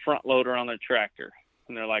a front loader on their tractor,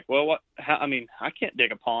 and they're like, well, I can't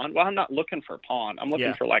dig a pond. Well, I'm not looking for a pond. I'm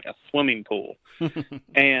looking for like a swimming pool.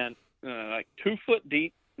 And like 2 foot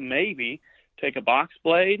deep, maybe take a box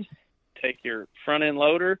blade, take your front end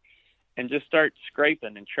loader, and just start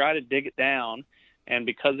scraping and try to dig it down. And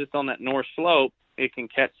because it's on that north slope, it can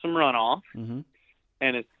catch some runoff, and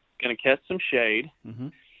it's going to catch some shade.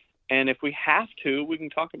 And if we have to, we can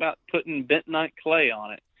talk about putting bentonite clay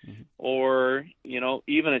on it, or,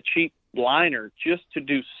 even a cheap liner, just to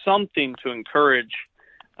do something to encourage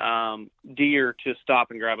deer to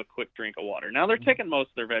stop and grab a quick drink of water. Now, they're taking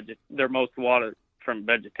most of their most water from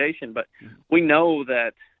vegetation, but we know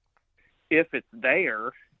that if it's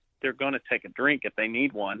there, they're going to take a drink if they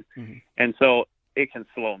need one. And so it can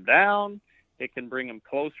slow them down. It can bring them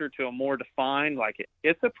closer to a more defined,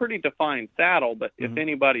 it's a pretty defined saddle, but if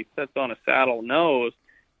anybody sits on a saddle knows,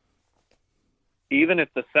 even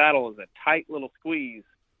if the saddle is a tight little squeeze,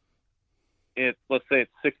 let's say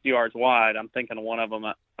it's 60 yards wide. I'm thinking of one of them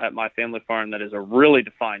at my family farm that is a really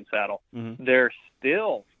defined saddle. They're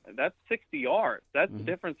still, that's 60 yards. That's the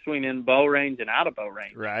difference between in bow range and out of bow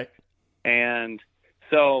range. Right. And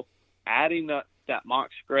so adding that mock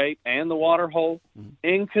scrape and the water hole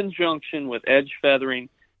in conjunction with edge feathering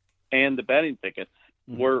and the bedding thickets,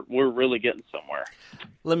 we're really getting somewhere.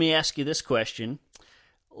 Let me ask you this question.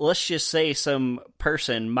 Let's just say some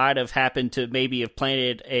person might have happened to maybe have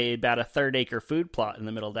planted about a 1/3 acre food plot in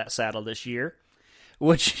the middle of that saddle this year.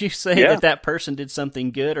 Would you say that person did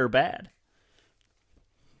something good or bad?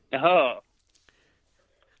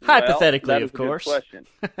 Hypothetically, well, of course. Good question.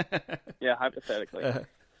 Yeah, hypothetically.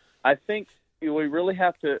 I think we really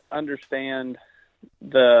have to understand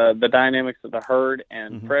the dynamics of the herd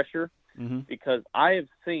and pressure, because I have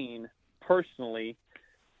seen personally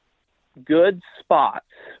good spots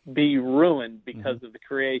be ruined because of the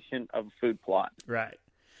creation of a food plot. Right.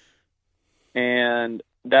 And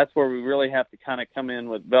that's where we really have to kind of come in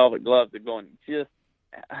with velvet gloves and going, just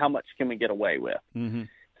how much can we get away with?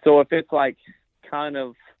 So if it's like kind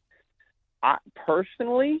of, I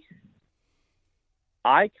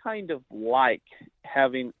kind of like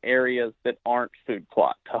having areas that aren't food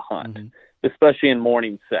plot to hunt, especially in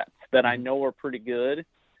morning sets that I know are pretty good.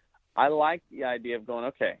 I like the idea of going,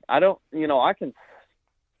 okay, I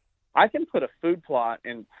can put a food plot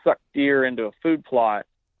and suck deer into a food plot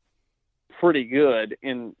pretty good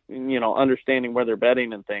in understanding where they're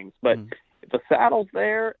bedding and things. But if the saddle's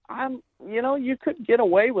there, you could get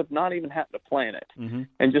away with not even having to plant it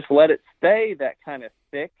and just let it stay that kind of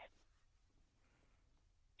thick,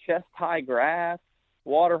 chest high grass,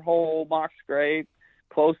 water hole, mock scrape,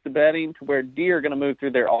 close to bedding, to where deer are going to move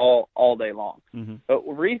through there all day long. But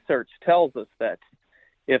research tells us that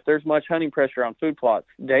if there's much hunting pressure on food plots,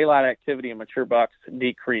 daylight activity in mature bucks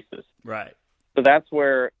decreases. Right. So that's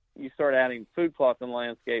where you start adding food plots in the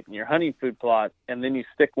landscape, and you're hunting food plots, and then you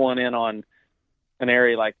stick one in on an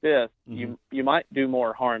area like this, you might do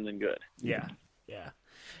more harm than good. Yeah.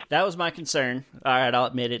 That was my concern. All right, I'll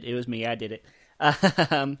admit it. It was me. I did it.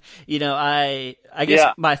 I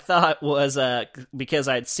guess my thought was, because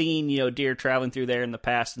I'd seen, deer traveling through there in the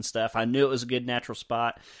past and stuff, I knew it was a good natural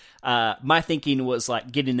spot. My thinking was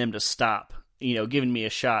like getting them to stop, giving me a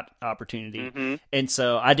shot opportunity. And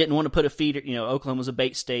so I didn't want to put a feeder, Oklahoma's a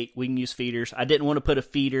bait state. We can use feeders. I didn't want to put a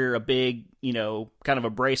feeder, a big, kind of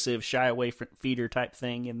abrasive, shy away from feeder type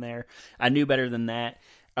thing in there. I knew better than that.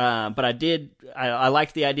 But I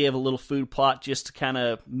liked the idea of a little food plot just to kind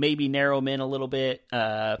of maybe narrow them in a little bit.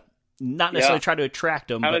 Not necessarily try to attract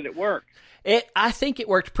them. How did it work? I think it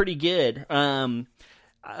worked pretty good. Several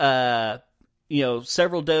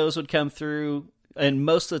does would come through, and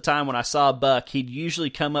most of the time when I saw a buck, he'd usually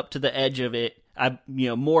come up to the edge of it.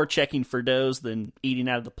 More checking for does than eating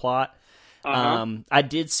out of the plot. I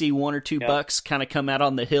did see one or two bucks kind of come out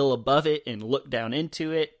on the hill above it and look down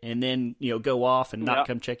into it, and then go off and not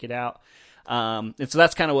come check it out. And so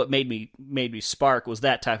that's kind of what made me spark, was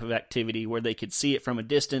that type of activity where they could see it from a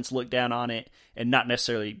distance, look down on it, and not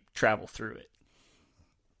necessarily travel through it.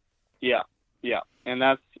 Yeah, and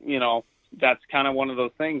that's kind of one of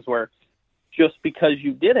those things where just because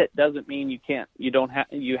you did it doesn't mean you can't. You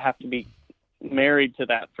have to be married to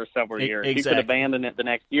that for several years. Exactly. You could abandon it the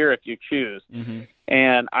next year if you choose. Mm-hmm.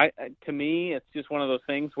 And to me, it's just one of those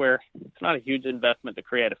things where it's not a huge investment to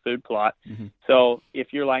create a food plot. Mm-hmm. So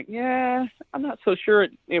if you're like, yeah, I'm not so sure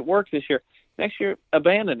it works this year, next year,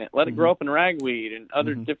 abandon it. Let it grow up in ragweed and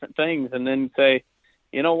other different things, and then say,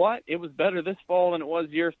 you know what? It was better this fall than it was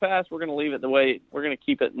years past. We're going to leave it the way we're going to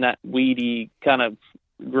keep it in that weedy kind of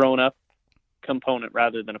grown up component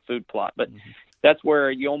rather than a food plot. But that's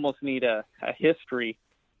where you almost need a history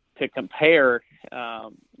to compare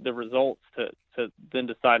the results to then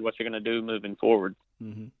decide what you're going to do moving forward.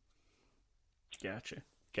 Mm-hmm. Gotcha.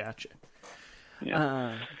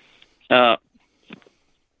 Yeah. Go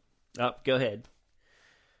ahead.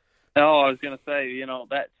 Oh, I was going to say,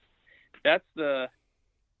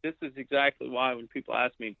 this is exactly why when people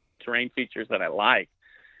ask me terrain features that I like,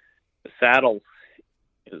 the saddle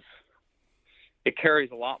it carries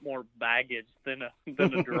a lot more baggage than a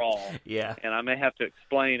draw. Yeah. And I may have to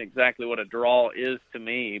explain exactly what a draw is to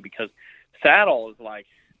me, because saddle is like,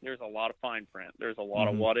 there's a lot of fine print. There's a lot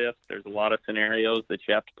of what ifs. There's a lot of scenarios that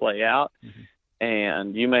you have to play out.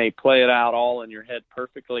 And you may play it out all in your head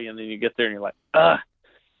perfectly, and then you get there and you're like, I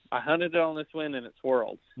hunted it on this wind and it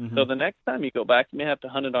swirled. So the next time you go back, you may have to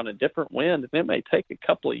hunt it on a different wind, and it may take a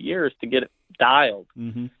couple of years to get it dialed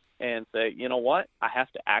and say, you know what, I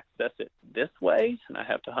have to access it this way, and I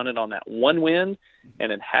have to hunt it on that one wind,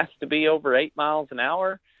 and it has to be over 8 miles an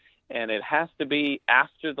hour, and it has to be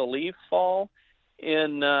after the leaves fall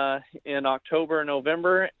in October and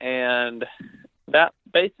November, and that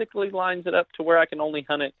basically lines it up to where I can only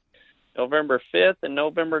hunt it November 5th and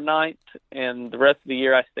November 9th, and the rest of the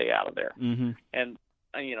year I stay out of there. And,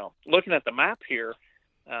 looking at the map here,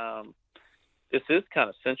 this is kind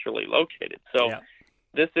of centrally located. So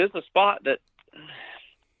this is a spot that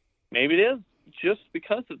maybe it is just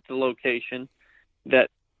because of the location that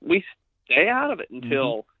we stay out of it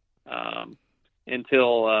until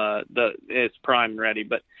it's prime ready.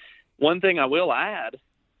 But one thing I will add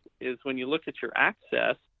is when you look at your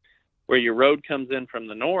access, where your road comes in from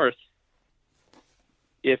the north,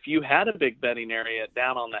 if you had a big bedding area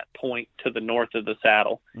down on that point to the north of the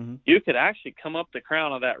saddle, you could actually come up the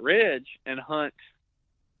crown of that ridge and hunt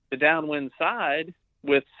the downwind side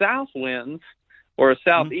with south winds or a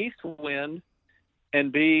southeast wind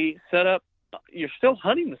and be set up. You're still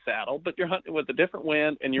hunting the saddle, but you're hunting with a different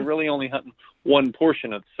wind, and you're really only hunting one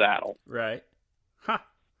portion of the saddle. Right. Huh.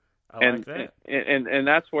 Like that. And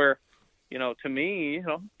that's where, to me,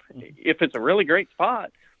 if it's a really great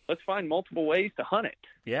spot, let's find multiple ways to hunt it.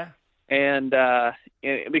 Yeah. And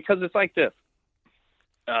because it's like this,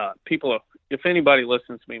 people, if anybody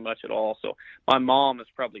listens to me much at all, so my mom is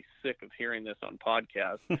probably sick of hearing this on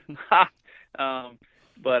podcasts.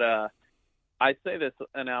 But I say this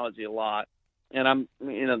analogy a lot, and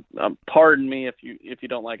pardon me if you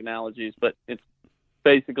don't like analogies, but it's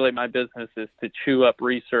basically my business is to chew up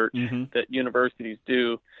research that universities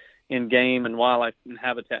do in game and wildlife and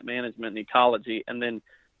habitat management and ecology, and then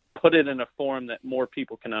put it in a form that more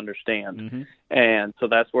people can understand. And so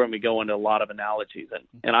that's where we go into a lot of analogies.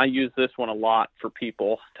 And I use this one a lot for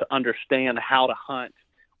people to understand how to hunt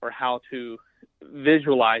or how to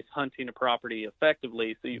visualize hunting a property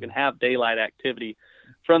effectively, so you can have daylight activity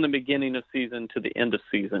from the beginning of season to the end of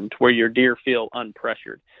season, to where your deer feel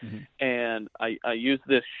unpressured. And I use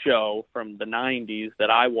this show from the 90s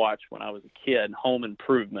that I watched when I was a kid, Home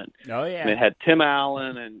Improvement. Oh, yeah. And it had Tim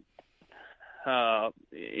Allen, and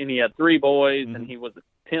he had three boys, and he was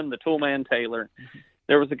Tim the Toolman Taylor.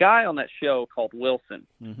 There was a guy on that show called Wilson.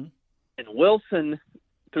 And Wilson,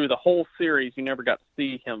 through the whole series, you never got to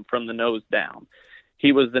see him from the nose down.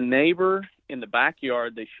 He was the neighbor in the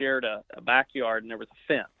backyard. They shared a backyard, and there was a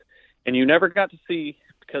fence. And you never got to see,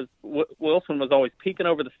 because Wilson was always peeking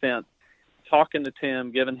over the fence, talking to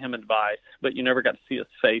Tim, giving him advice, but you never got to see his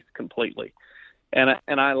face completely.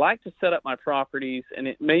 And I like to set up my properties, and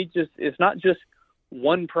it's not just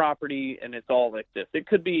one property and it's all like this. It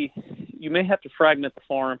could be, you may have to fragment the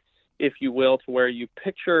farm, if you will, to where you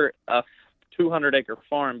picture a 200-acre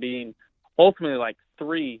farm being ultimately like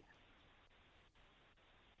 3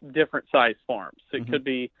 different size farms. So it could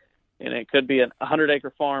be, it could be a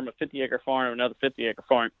 100-acre farm, a 50-acre farm, another 50-acre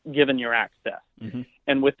farm, given your access.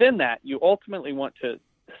 And within that, you ultimately want to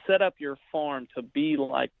set up your farm to be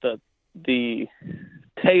like the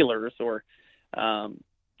Taylors or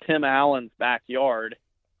Tim Allen's backyard,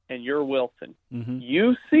 and you're Wilson.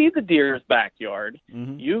 You see the deer's backyard.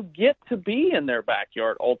 You get to be in their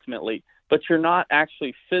backyard ultimately, but you're not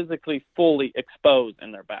actually physically fully exposed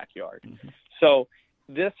in their backyard. So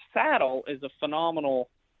this saddle is a phenomenal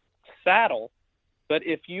saddle, but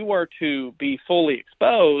if you were to be fully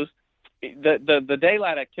exposed, the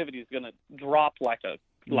daylight activity is going to drop like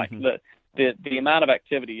the amount of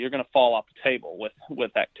activity, you're going to fall off the table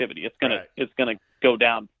with activity. It's going to go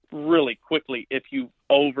down really quickly if you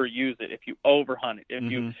overuse it, if you overhunt it,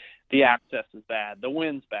 if the access is bad, the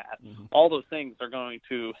wind's bad. All those things are going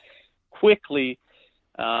to quickly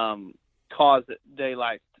cause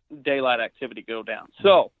daylight activity go down.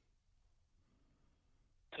 So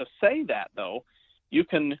to say that, though, you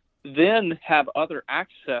can then have other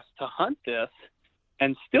access to hunt this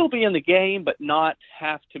and still be in the game, but not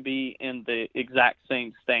have to be in the exact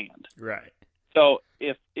same stand. Right. So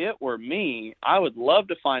if it were me, I would love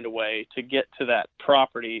to find a way to get to that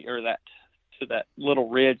property or to that little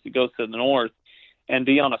ridge that goes to the north and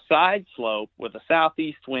be on a side slope with a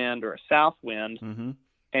southeast wind or a south wind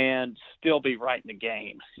and still be right in the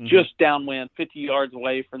game. Just downwind, 50 yards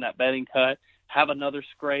away from that bedding cut, have another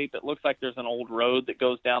scrape. It looks like there's an old road that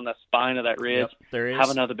goes down the spine of that ridge. Yep, there is. Have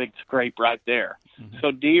another big scrape right there.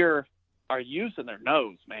 So deer are using their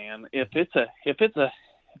nose, man. If it's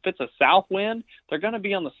a south wind, they're going to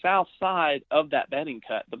be on the south side of that bedding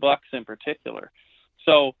cut, the bucks in particular.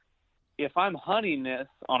 So if I'm hunting this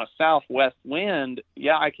on a southwest wind,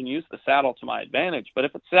 yeah, I can use the saddle to my advantage. But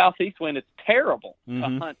if it's southeast wind, it's terrible to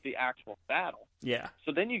hunt the actual saddle. Yeah.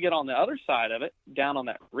 So then you get on the other side of it, down on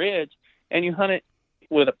that ridge, and you hunt it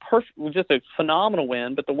with just a phenomenal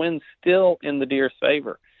wind, but the wind's still in the deer's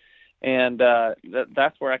favor. And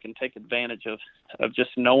that's where I can take advantage of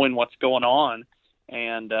just knowing what's going on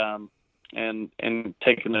and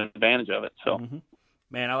taking advantage of it. So,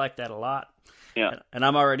 man, I like that a lot. Yeah. And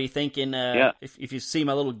I'm already thinking, if you see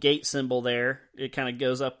my little gate symbol there, it kind of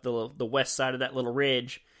goes up the west side of that little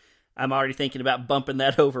ridge. I'm already thinking about bumping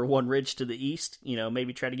that over one ridge to the east,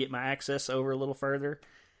 maybe try to get my access over a little further.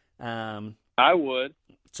 I would.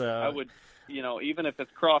 So I would, even if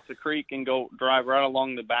it's cross the creek and go drive right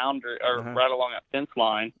along the boundary or right along that fence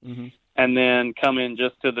line, and then come in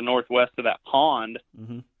just to the northwest of that pond,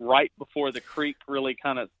 right before the creek really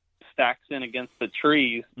kind of stacks in against the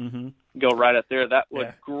trees. Go right up there. That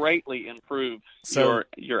would greatly improve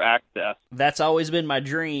your access. That's always been my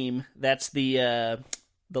dream. That's the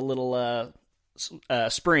little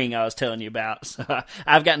spring I was telling you about. So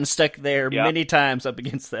I've gotten stuck there many times up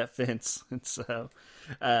against that fence, and so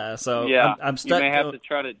I'm stuck. You may have to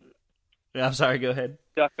try to. I'm sorry. Go ahead.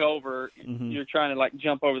 Duck over. You're trying to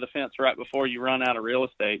jump over the fence right before you run out of real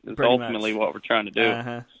estate. Is ultimately what we're trying to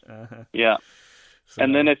do. Yeah. So.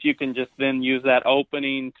 And then if you can just then use that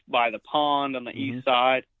opening by the pond on the east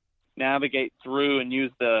side, navigate through and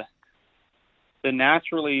use the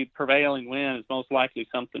naturally prevailing wind is most likely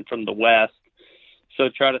something from the west. So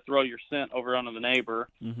try to throw your scent over onto the neighbor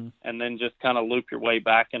and then just kind of loop your way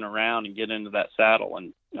back and around and get into that saddle.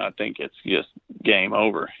 And I think it's just game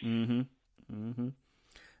over. Yeah.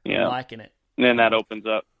 I'm liking it. And then that opens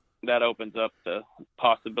up the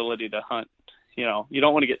possibility to hunt. You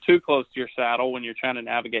don't want to get too close to your saddle when you're trying to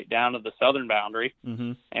navigate down to the southern boundary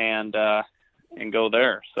and go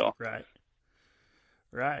there. So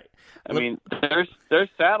Right. I mean, there's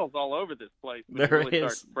saddles all over this place. There really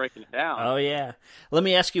is. Start breaking it down. Oh yeah. Let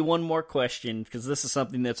me ask you one more question, because this is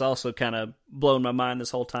something that's also kind of blown my mind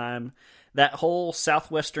this whole time. That whole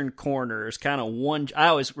southwestern corner is kind of one. I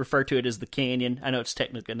always refer to it as the canyon. I know it's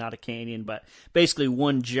technically not a canyon, but basically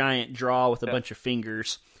one giant draw with a bunch of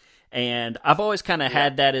fingers. And I've always kind of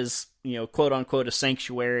had that as, quote unquote, a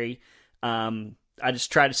sanctuary. I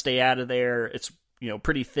just try to stay out of there. It's,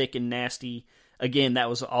 pretty thick and nasty. Again, that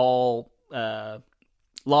was all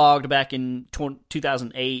logged back in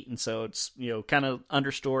 2008. And so it's, kind of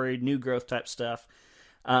understory, new growth type stuff.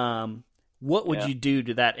 What would you do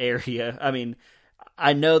to that area? I mean,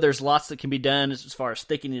 I know there's lots that can be done as far as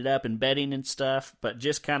thickening it up and bedding and stuff, but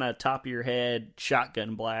just kind of top of your head,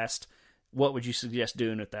 shotgun blast. What would you suggest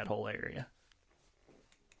doing with that whole area?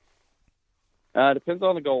 Depends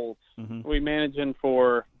on the goals. We managing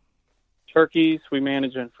for turkeys. We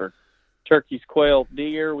managing for turkeys, quail,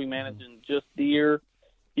 deer. We managing just deer.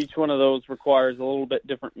 Each one of those requires a little bit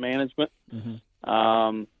different management.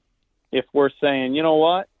 If we're saying, you know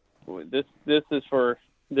what, this is for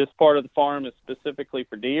this part of the farm is specifically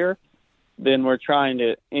for deer, then we're trying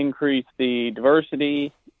to increase the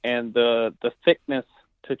diversity and the thickness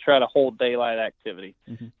to try to hold daylight activity.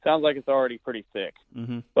 Sounds like it's already pretty thick,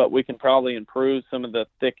 but we can probably improve some of the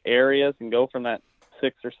thick areas and go from that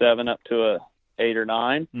 6 or 7 up to a 8 or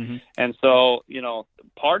 9. And so,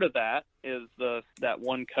 part of that is that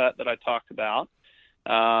one cut that I talked about.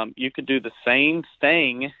 You could do the same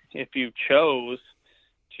thing if you chose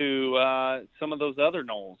to some of those other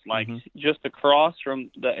knolls, like just across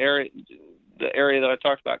from the the area that I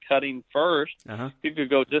talked about cutting first, you could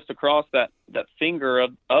go just across that finger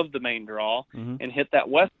of the main draw and hit that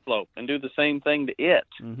west slope and do the same thing to it.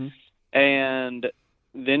 And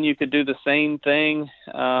then you could do the same thing,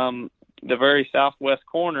 the very southwest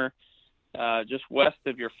corner, just west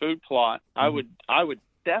of your food plot. I would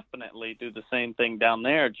definitely do the same thing down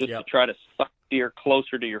there, just to try to suck deer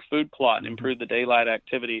closer to your food plot and improve the daylight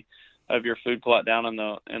activity of your food plot down in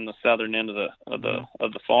the southern end of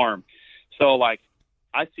the farm. So like,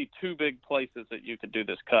 I see two big places that you could do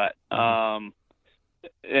this cut,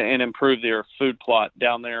 and improve your food plot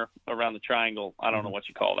down there around the triangle. I don't know what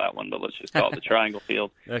you call that one, but let's just call it the triangle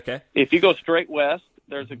field. Okay. If you go straight west,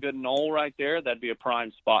 there's a good knoll right there. That'd be a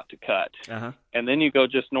prime spot to cut. And then you go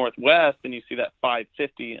just northwest and you see that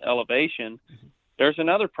 550 elevation. There's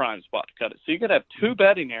another prime spot to cut it. So you could have two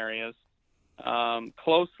bedding areas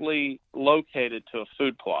closely located to a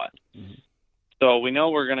food plot. So we know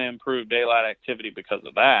we're going to improve daylight activity because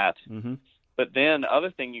of that. But then the other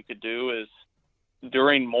thing you could do is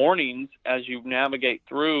during mornings, as you navigate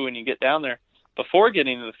through and you get down there, before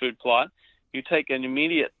getting to the food plot, you take an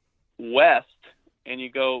immediate west and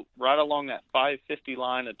you go right along that 550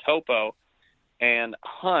 line of topo and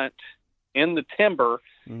hunt in the timber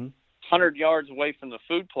 100 yards away from the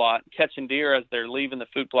food plot, catching deer as they're leaving the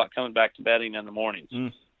food plot coming back to bedding in the mornings.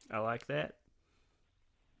 I like that.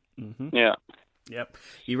 Yeah. Yep.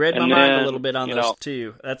 You read my mind a little bit on this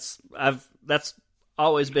too. That's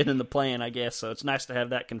always been in the plan, I guess. So it's nice to have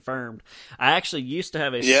that confirmed. I actually used to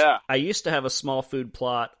have a small food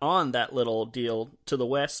plot on that little deal to the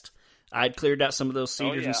west. I'd cleared out some of those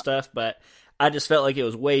cedars and stuff, but I just felt like it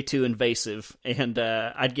was way too invasive. And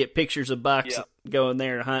I'd get pictures of bucks going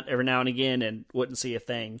there to hunt every now and again and wouldn't see a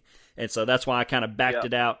thing. And so that's why I kind of backed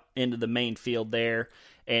it out into the main field there.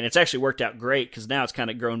 And it's actually worked out great because now it's kind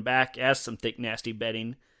of grown back as some thick, nasty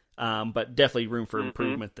bedding, but definitely room for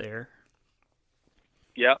improvement there.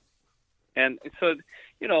 Yep. And so,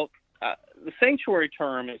 the sanctuary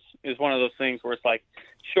term is one of those things where it's like,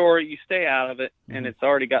 sure, you stay out of it, and it's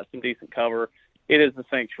already got some decent cover. It is a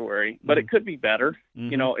sanctuary, but it could be better.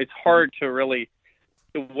 It's hard to really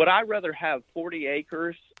 – would I rather have 40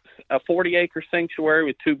 acres, a 40-acre sanctuary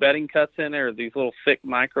with two bedding cuts in there, or these little thick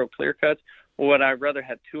micro clear cuts, or would I rather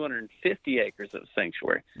have 250 acres of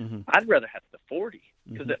sanctuary? I'd rather have the 40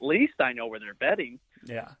 because at least I know where they're bedding.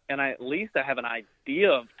 Yeah. And at least I have an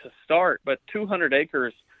idea to start. But 200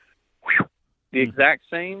 acres, the exact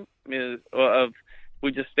same of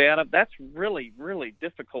we just stay out of, that's really, really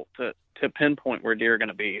difficult to pinpoint where deer are going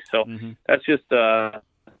to be. So that's just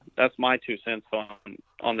that's my 2 cents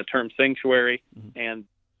on the term sanctuary, and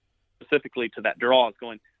specifically to that draw is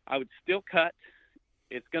going, I would still cut.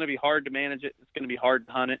 It's going to be hard to manage it. It's going to be hard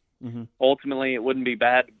to hunt it. Ultimately, it wouldn't be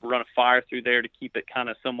bad to run a fire through there to keep it kind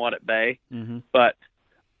of somewhat at bay. But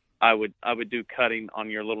I would do cutting on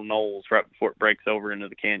your little knolls right before it breaks over into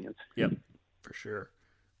the canyons. Yep, for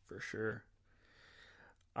sure.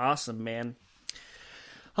 Awesome, man.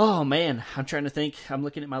 Oh, man, I'm trying to think. I'm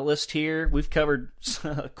looking at my list here. We've covered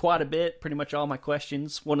quite a bit, pretty much all my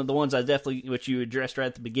questions. One of the ones which you addressed right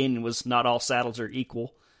at the beginning, was not all saddles are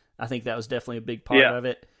equal. I think that was definitely a big part of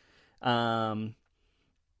it. And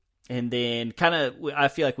then kind of, I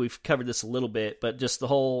feel like we've covered this a little bit, but just the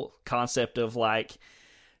whole concept of like,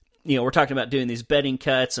 we're talking about doing these bedding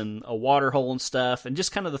cuts and a water hole and stuff, and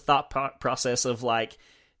just kind of the thought process of like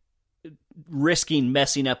risking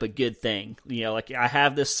messing up a good thing. Like I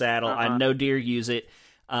have this saddle, I know deer use it.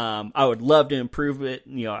 I would love to improve it.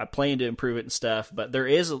 I plan to improve it and stuff, but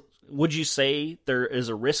would you say there is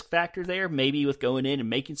a risk factor there, maybe with going in and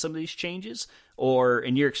making some of these changes? Or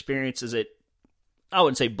in your experience, is it, I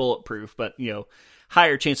wouldn't say bulletproof, but,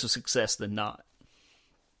 higher chance of success than not?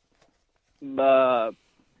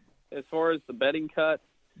 As far as the bedding cutting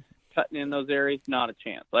in those areas, not a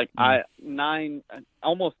chance. Like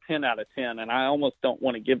almost 10 out of 10, and I almost don't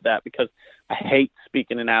want to give that because I hate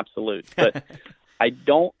speaking in absolutes. But I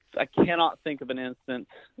cannot think of an instance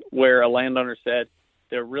where a landowner said,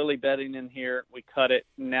 they're really bedding in here, we cut it,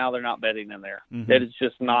 now they're not bedding in there. That is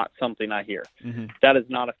just not something I hear. That is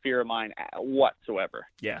not a fear of mine whatsoever.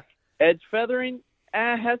 Yeah. Edge feathering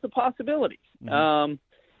has a possibility.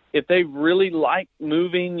 If they really like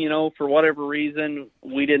moving, for whatever reason,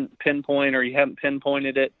 we didn't pinpoint or you haven't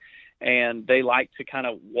pinpointed it, and they like to kind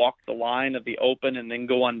of walk the line of the open and then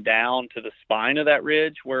go on down to the spine of that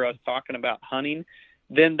ridge where I was talking about hunting,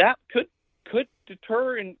 then that could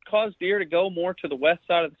deter and cause deer to go more to the west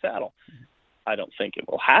side of the saddle. I don't think it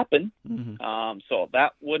will happen. Mm-hmm. So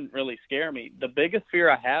that wouldn't really scare me. The biggest fear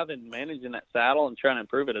I have in managing that saddle and trying to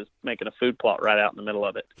improve it is making a food plot right out in the middle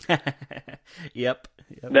of it. Yep.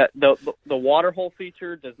 That the water hole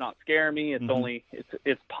feature does not scare me. It's only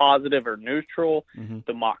it's positive or neutral. Mm-hmm.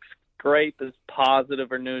 The mock scrape is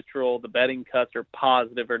positive or neutral. The bedding cuts are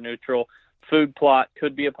positive or neutral. Food plot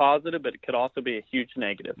could be a positive, but it could also be a huge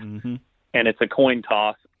negative. Mm-hmm. And it's a coin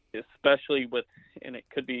toss, especially and it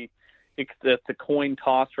could be. It's a coin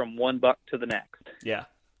toss from one buck to the next. Yeah.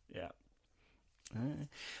 All right.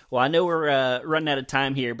 Well, I know we're running out of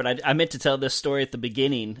time here, but I meant to tell this story at the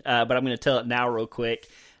beginning, but I'm going to tell it now real quick.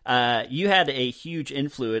 You had a huge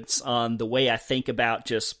influence on the way I think about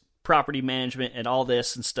just property management and all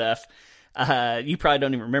this and stuff. You probably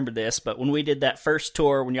don't even remember this, but when we did that first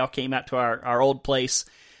tour, when y'all came out to our old place,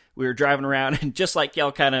 we were driving around, and just like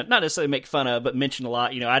y'all kind of, not necessarily make fun of, but mention a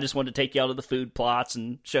lot, I just wanted to take y'all to the food plots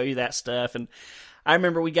and show you that stuff. And I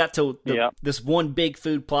remember we got to this one big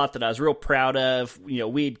food plot that I was real proud of.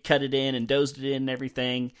 We had cut it in and dozed it in and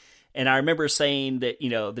everything. And I remember saying that,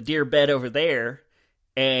 the deer bed over there,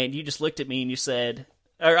 and you just looked at me and you said,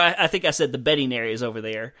 or I think I said the bedding area is over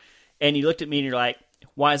there. And you looked at me and you're like,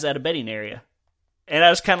 why is that a bedding area? And I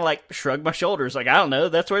was kind of like shrugged my shoulders, like, I don't know,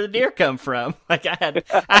 that's where the deer come from. Like I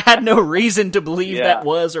had no reason to believe that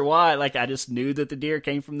was or why. Like I just knew that the deer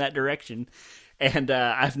came from that direction, and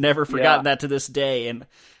I've never forgotten that to this day. And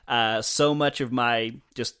so much of my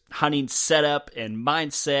just hunting setup and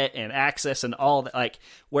mindset and access and all that, like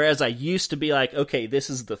whereas I used to be like, okay, this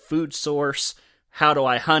is the food source, how do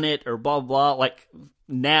I hunt it, or blah blah. Like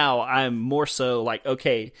now I'm more so like,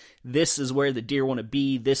 okay, this is where the deer want to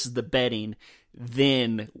be. This is the bedding.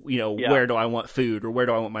 Then, where do I want food, or where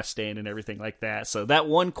do I want my stand and everything like that. So that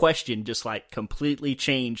one question just like completely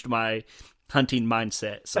changed my hunting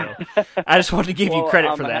mindset. So I just wanted to give you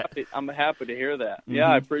credit for that. I'm happy to hear that. Yeah,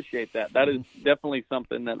 I appreciate that. That is definitely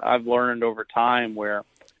something that I've learned over time where,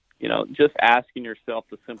 just asking yourself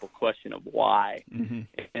the simple question of why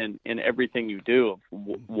and in everything you do,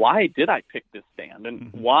 why did I pick this stand,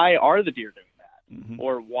 and why are the deer doing that?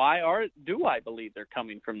 Or why do I believe they're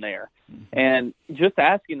coming from there? And just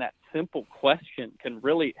asking that simple question can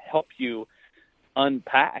really help you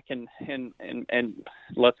unpack and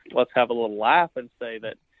let's have a little laugh and say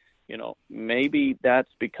that, maybe that's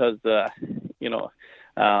because, I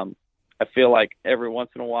feel like every once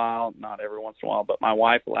in a while, not every once in a while, but my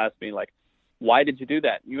wife will ask me like, why did you do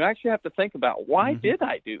that? You actually have to think about, why did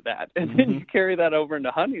I do that? And then you carry that over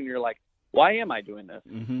into hunting and you're like, why am I doing this?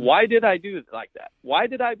 Why did I do it like that? Why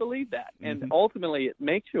did I believe that? And ultimately, it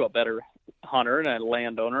makes you a better hunter and a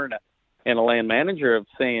landowner and a land manager of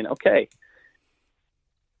saying, okay,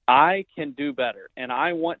 I can do better, and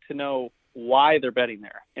I want to know why they're bedding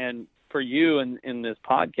there. And for you in this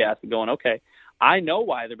podcast, going, okay, I know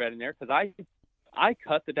why they're bedding there because I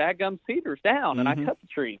cut the dadgum cedars down and I cut the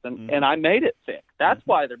trees and I made it thick. That's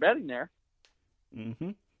why they're bedding there.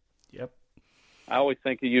 Yep. I always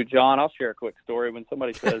think of you, John. I'll share a quick story when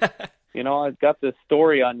somebody says, I've got this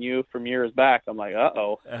story on you from years back. I'm like,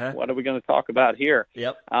 what are we going to talk about here?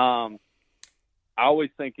 Yep. I always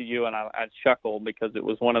think of you, and I chuckle because it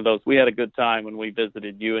was one of those, we had a good time when we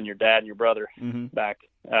visited you and your dad and your brother back,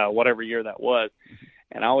 whatever year that was.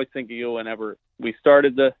 And I always think of you whenever we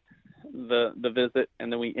started the visit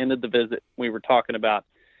and then we ended the visit, we were talking about,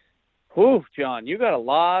 whew, John, you got a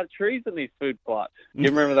lot of trees in these food plots. You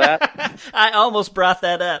remember that? I almost brought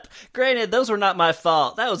that up. Granted, those were not my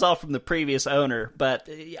fault. That was all from the previous owner, but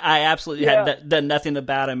I absolutely had done nothing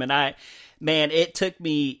about them. And it took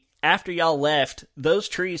me, after y'all left, those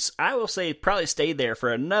trees, I will say, probably stayed there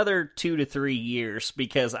for another 2 to 3 years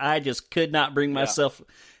because I just could not bring myself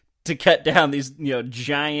to cut down these,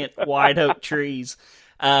 giant white oak trees.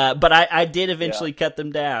 But I did eventually cut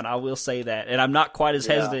them down. I will say that. And I'm not quite as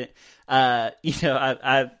hesitant.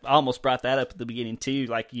 I almost brought that up at the beginning too.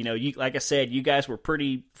 Like, like I said, you guys were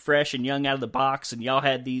pretty fresh and young out of the box, and y'all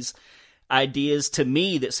had these ideas to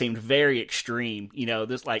me that seemed very extreme.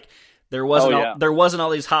 This like there wasn't all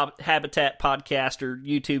these habitat podcast or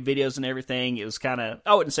YouTube videos and everything. It was kind of,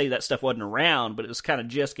 I wouldn't say that stuff wasn't around, but it was kind of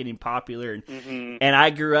just getting popular. And I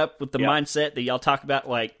grew up with the mindset that y'all talk about,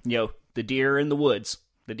 like, the deer in the woods.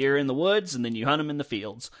 The deer in the woods, and then you hunt them in the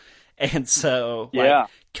fields. And so,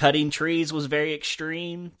 cutting trees was very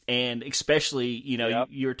extreme, and especially,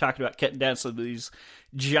 you were talking about cutting down some of these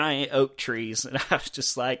giant oak trees, and I was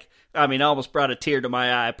just like, I almost brought a tear to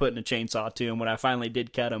my eye putting a chainsaw to them when I finally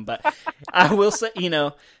did cut them. But I will say,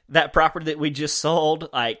 that property that we just sold,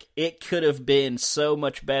 like, it could have been so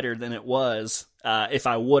much better than it was. if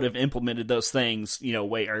I would have implemented those things,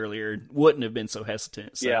 way earlier, wouldn't have been so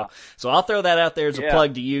hesitant. So, Yeah. So I'll throw that out there as a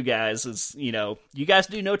plug to you guys. Is you guys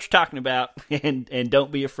do know what you're talking about, and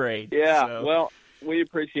don't be afraid. Yeah. So. Well, we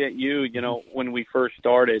appreciate you. When we first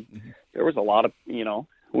started, there was a lot of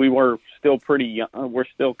we were still pretty young. We're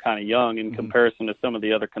still kind of young in comparison to some of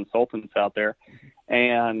the other consultants out there,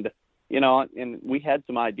 and and we had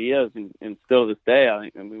some ideas, and still to this day, I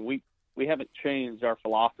mean, we haven't changed our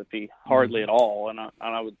philosophy hardly at all, and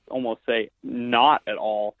I would almost say not at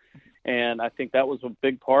all. And I think that was a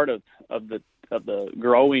big part of the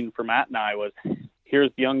growing for Matt and I was,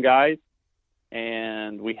 here's young guys,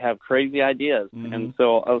 and we have crazy ideas. And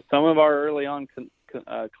so some of our early on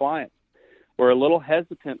clients were a little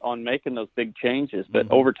hesitant on making those big changes,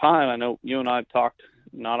 but over time, I know you and I have talked,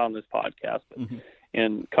 not on this podcast, but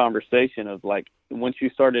in conversation of like, once you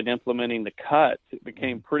started implementing the cuts, it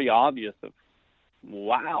became pretty obvious of,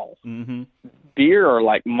 wow, deer are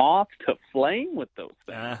like moths to flame with those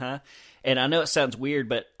things. And I know it sounds weird,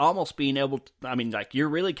 but almost being able to, I mean, like you're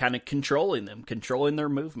really kind of controlling them, controlling their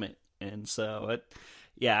movement. And so,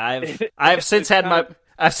 I've since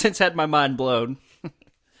had my mind blown.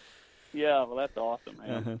 Yeah, well, that's awesome,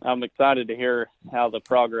 man. I'm excited to hear how the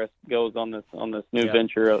progress goes on this new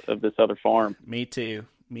venture of this other farm. Me too.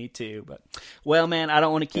 But, well, man, I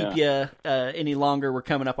don't want to keep you any longer. We're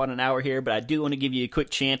coming up on an hour here, but I do want to give you a quick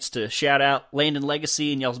chance to shout out Land and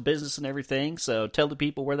Legacy and y'all's business and everything. So tell the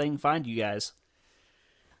people where they can find you guys.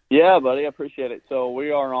 Yeah, buddy, I appreciate it. So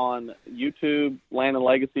we are on YouTube, Land and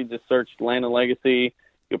Legacy. Just search Land and Legacy.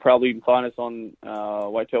 You'll probably even find us on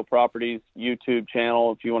Whitetail Properties YouTube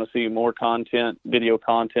channel if you want to see more content, video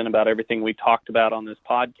content about everything we talked about on this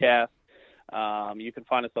podcast. You can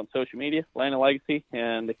find us on social media, Land and Legacy.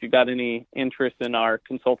 And if you've got any interest in our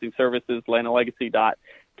consulting services,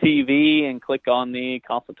 landandlegacy.tv, and click on the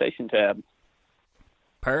consultation tab.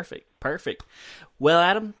 Perfect. Well,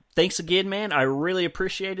 Adam, thanks again, man. I really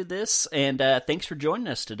appreciated this, and thanks for joining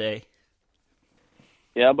us today.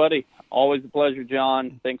 Yeah, buddy. Always a pleasure,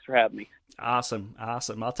 John. Thanks for having me. Awesome.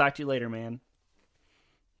 I'll talk to you later, man.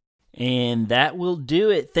 And that will do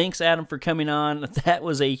it. Thanks, Adam, for coming on. That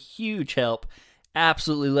was a huge help.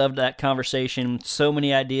 Absolutely loved that conversation. So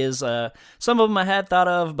many ideas. Some of them I had thought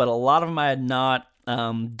of, but a lot of them I had not.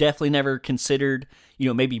 Definitely never considered,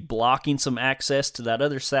 maybe blocking some access to that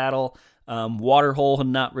other saddle. Water hole had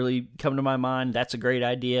not really come to my mind. That's a great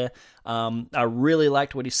idea. I really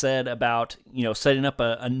liked what he said about, setting up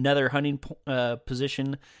another hunting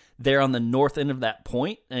position there on the north end of that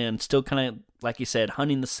point and still kind of, like you said,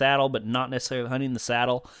 hunting the saddle, but not necessarily hunting the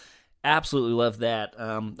saddle. Absolutely love that.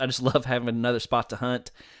 I just love having another spot to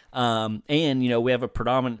hunt. And, we have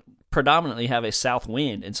predominantly have a south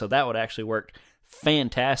wind. And so that would actually work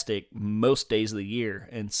fantastic most days of the year.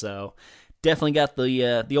 And so definitely got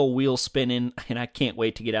the old wheels spinning, and I can't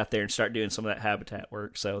wait to get out there and start doing some of that habitat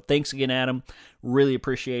work. So thanks again, Adam. Really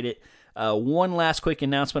appreciate it. One last quick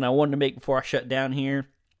announcement I wanted to make before I shut down here.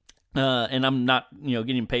 And I'm not,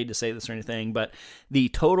 getting paid to say this or anything, but the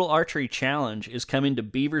Total Archery Challenge is coming to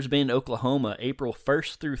Beavers Bend, Oklahoma, April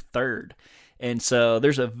 1st through 3rd. And so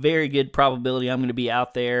there's a very good probability I'm going to be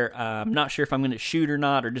out there. I'm not sure if I'm going to shoot or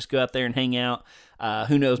not, or just go out there and hang out.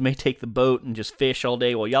 Who knows, may take the boat and just fish all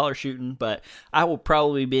day while y'all are shooting, but I will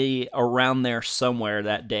probably be around there somewhere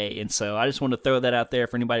that day. And so I just want to throw that out there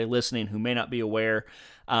for anybody listening who may not be aware.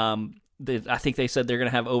 I think they said they're going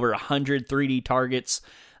to have over 100 3D targets.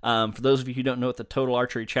 For those of you who don't know what the Total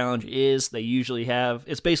Archery Challenge is, they usually have,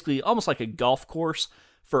 it's basically almost like a golf course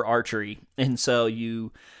for archery. And so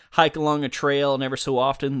you hike along a trail, and ever so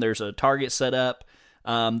often there's a target set up.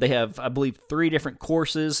 They have, I believe, 3 different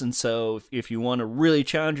courses, and so if you want to really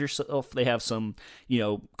challenge yourself, they have some,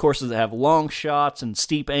 courses that have long shots and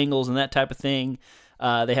steep angles and that type of thing.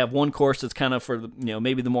 They have one course that's kind of for,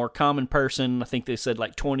 maybe the more common person. I think they said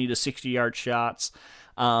like 20 to 60-yard shots.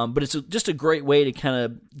 But it's just a great way to kind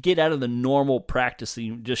of get out of the normal practice that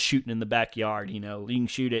you just shooting in the backyard. You can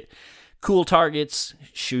shoot at cool targets,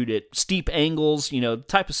 shoot at steep angles, the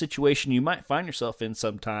type of situation you might find yourself in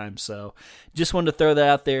sometimes. So just wanted to throw that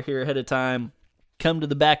out there here ahead of time. Come to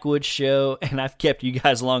the Backwoods Show, and I've kept you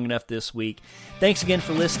guys long enough this week. Thanks again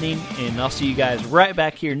for listening, and I'll see you guys right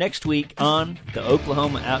back here next week on the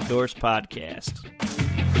Oklahoma Outdoors Podcast.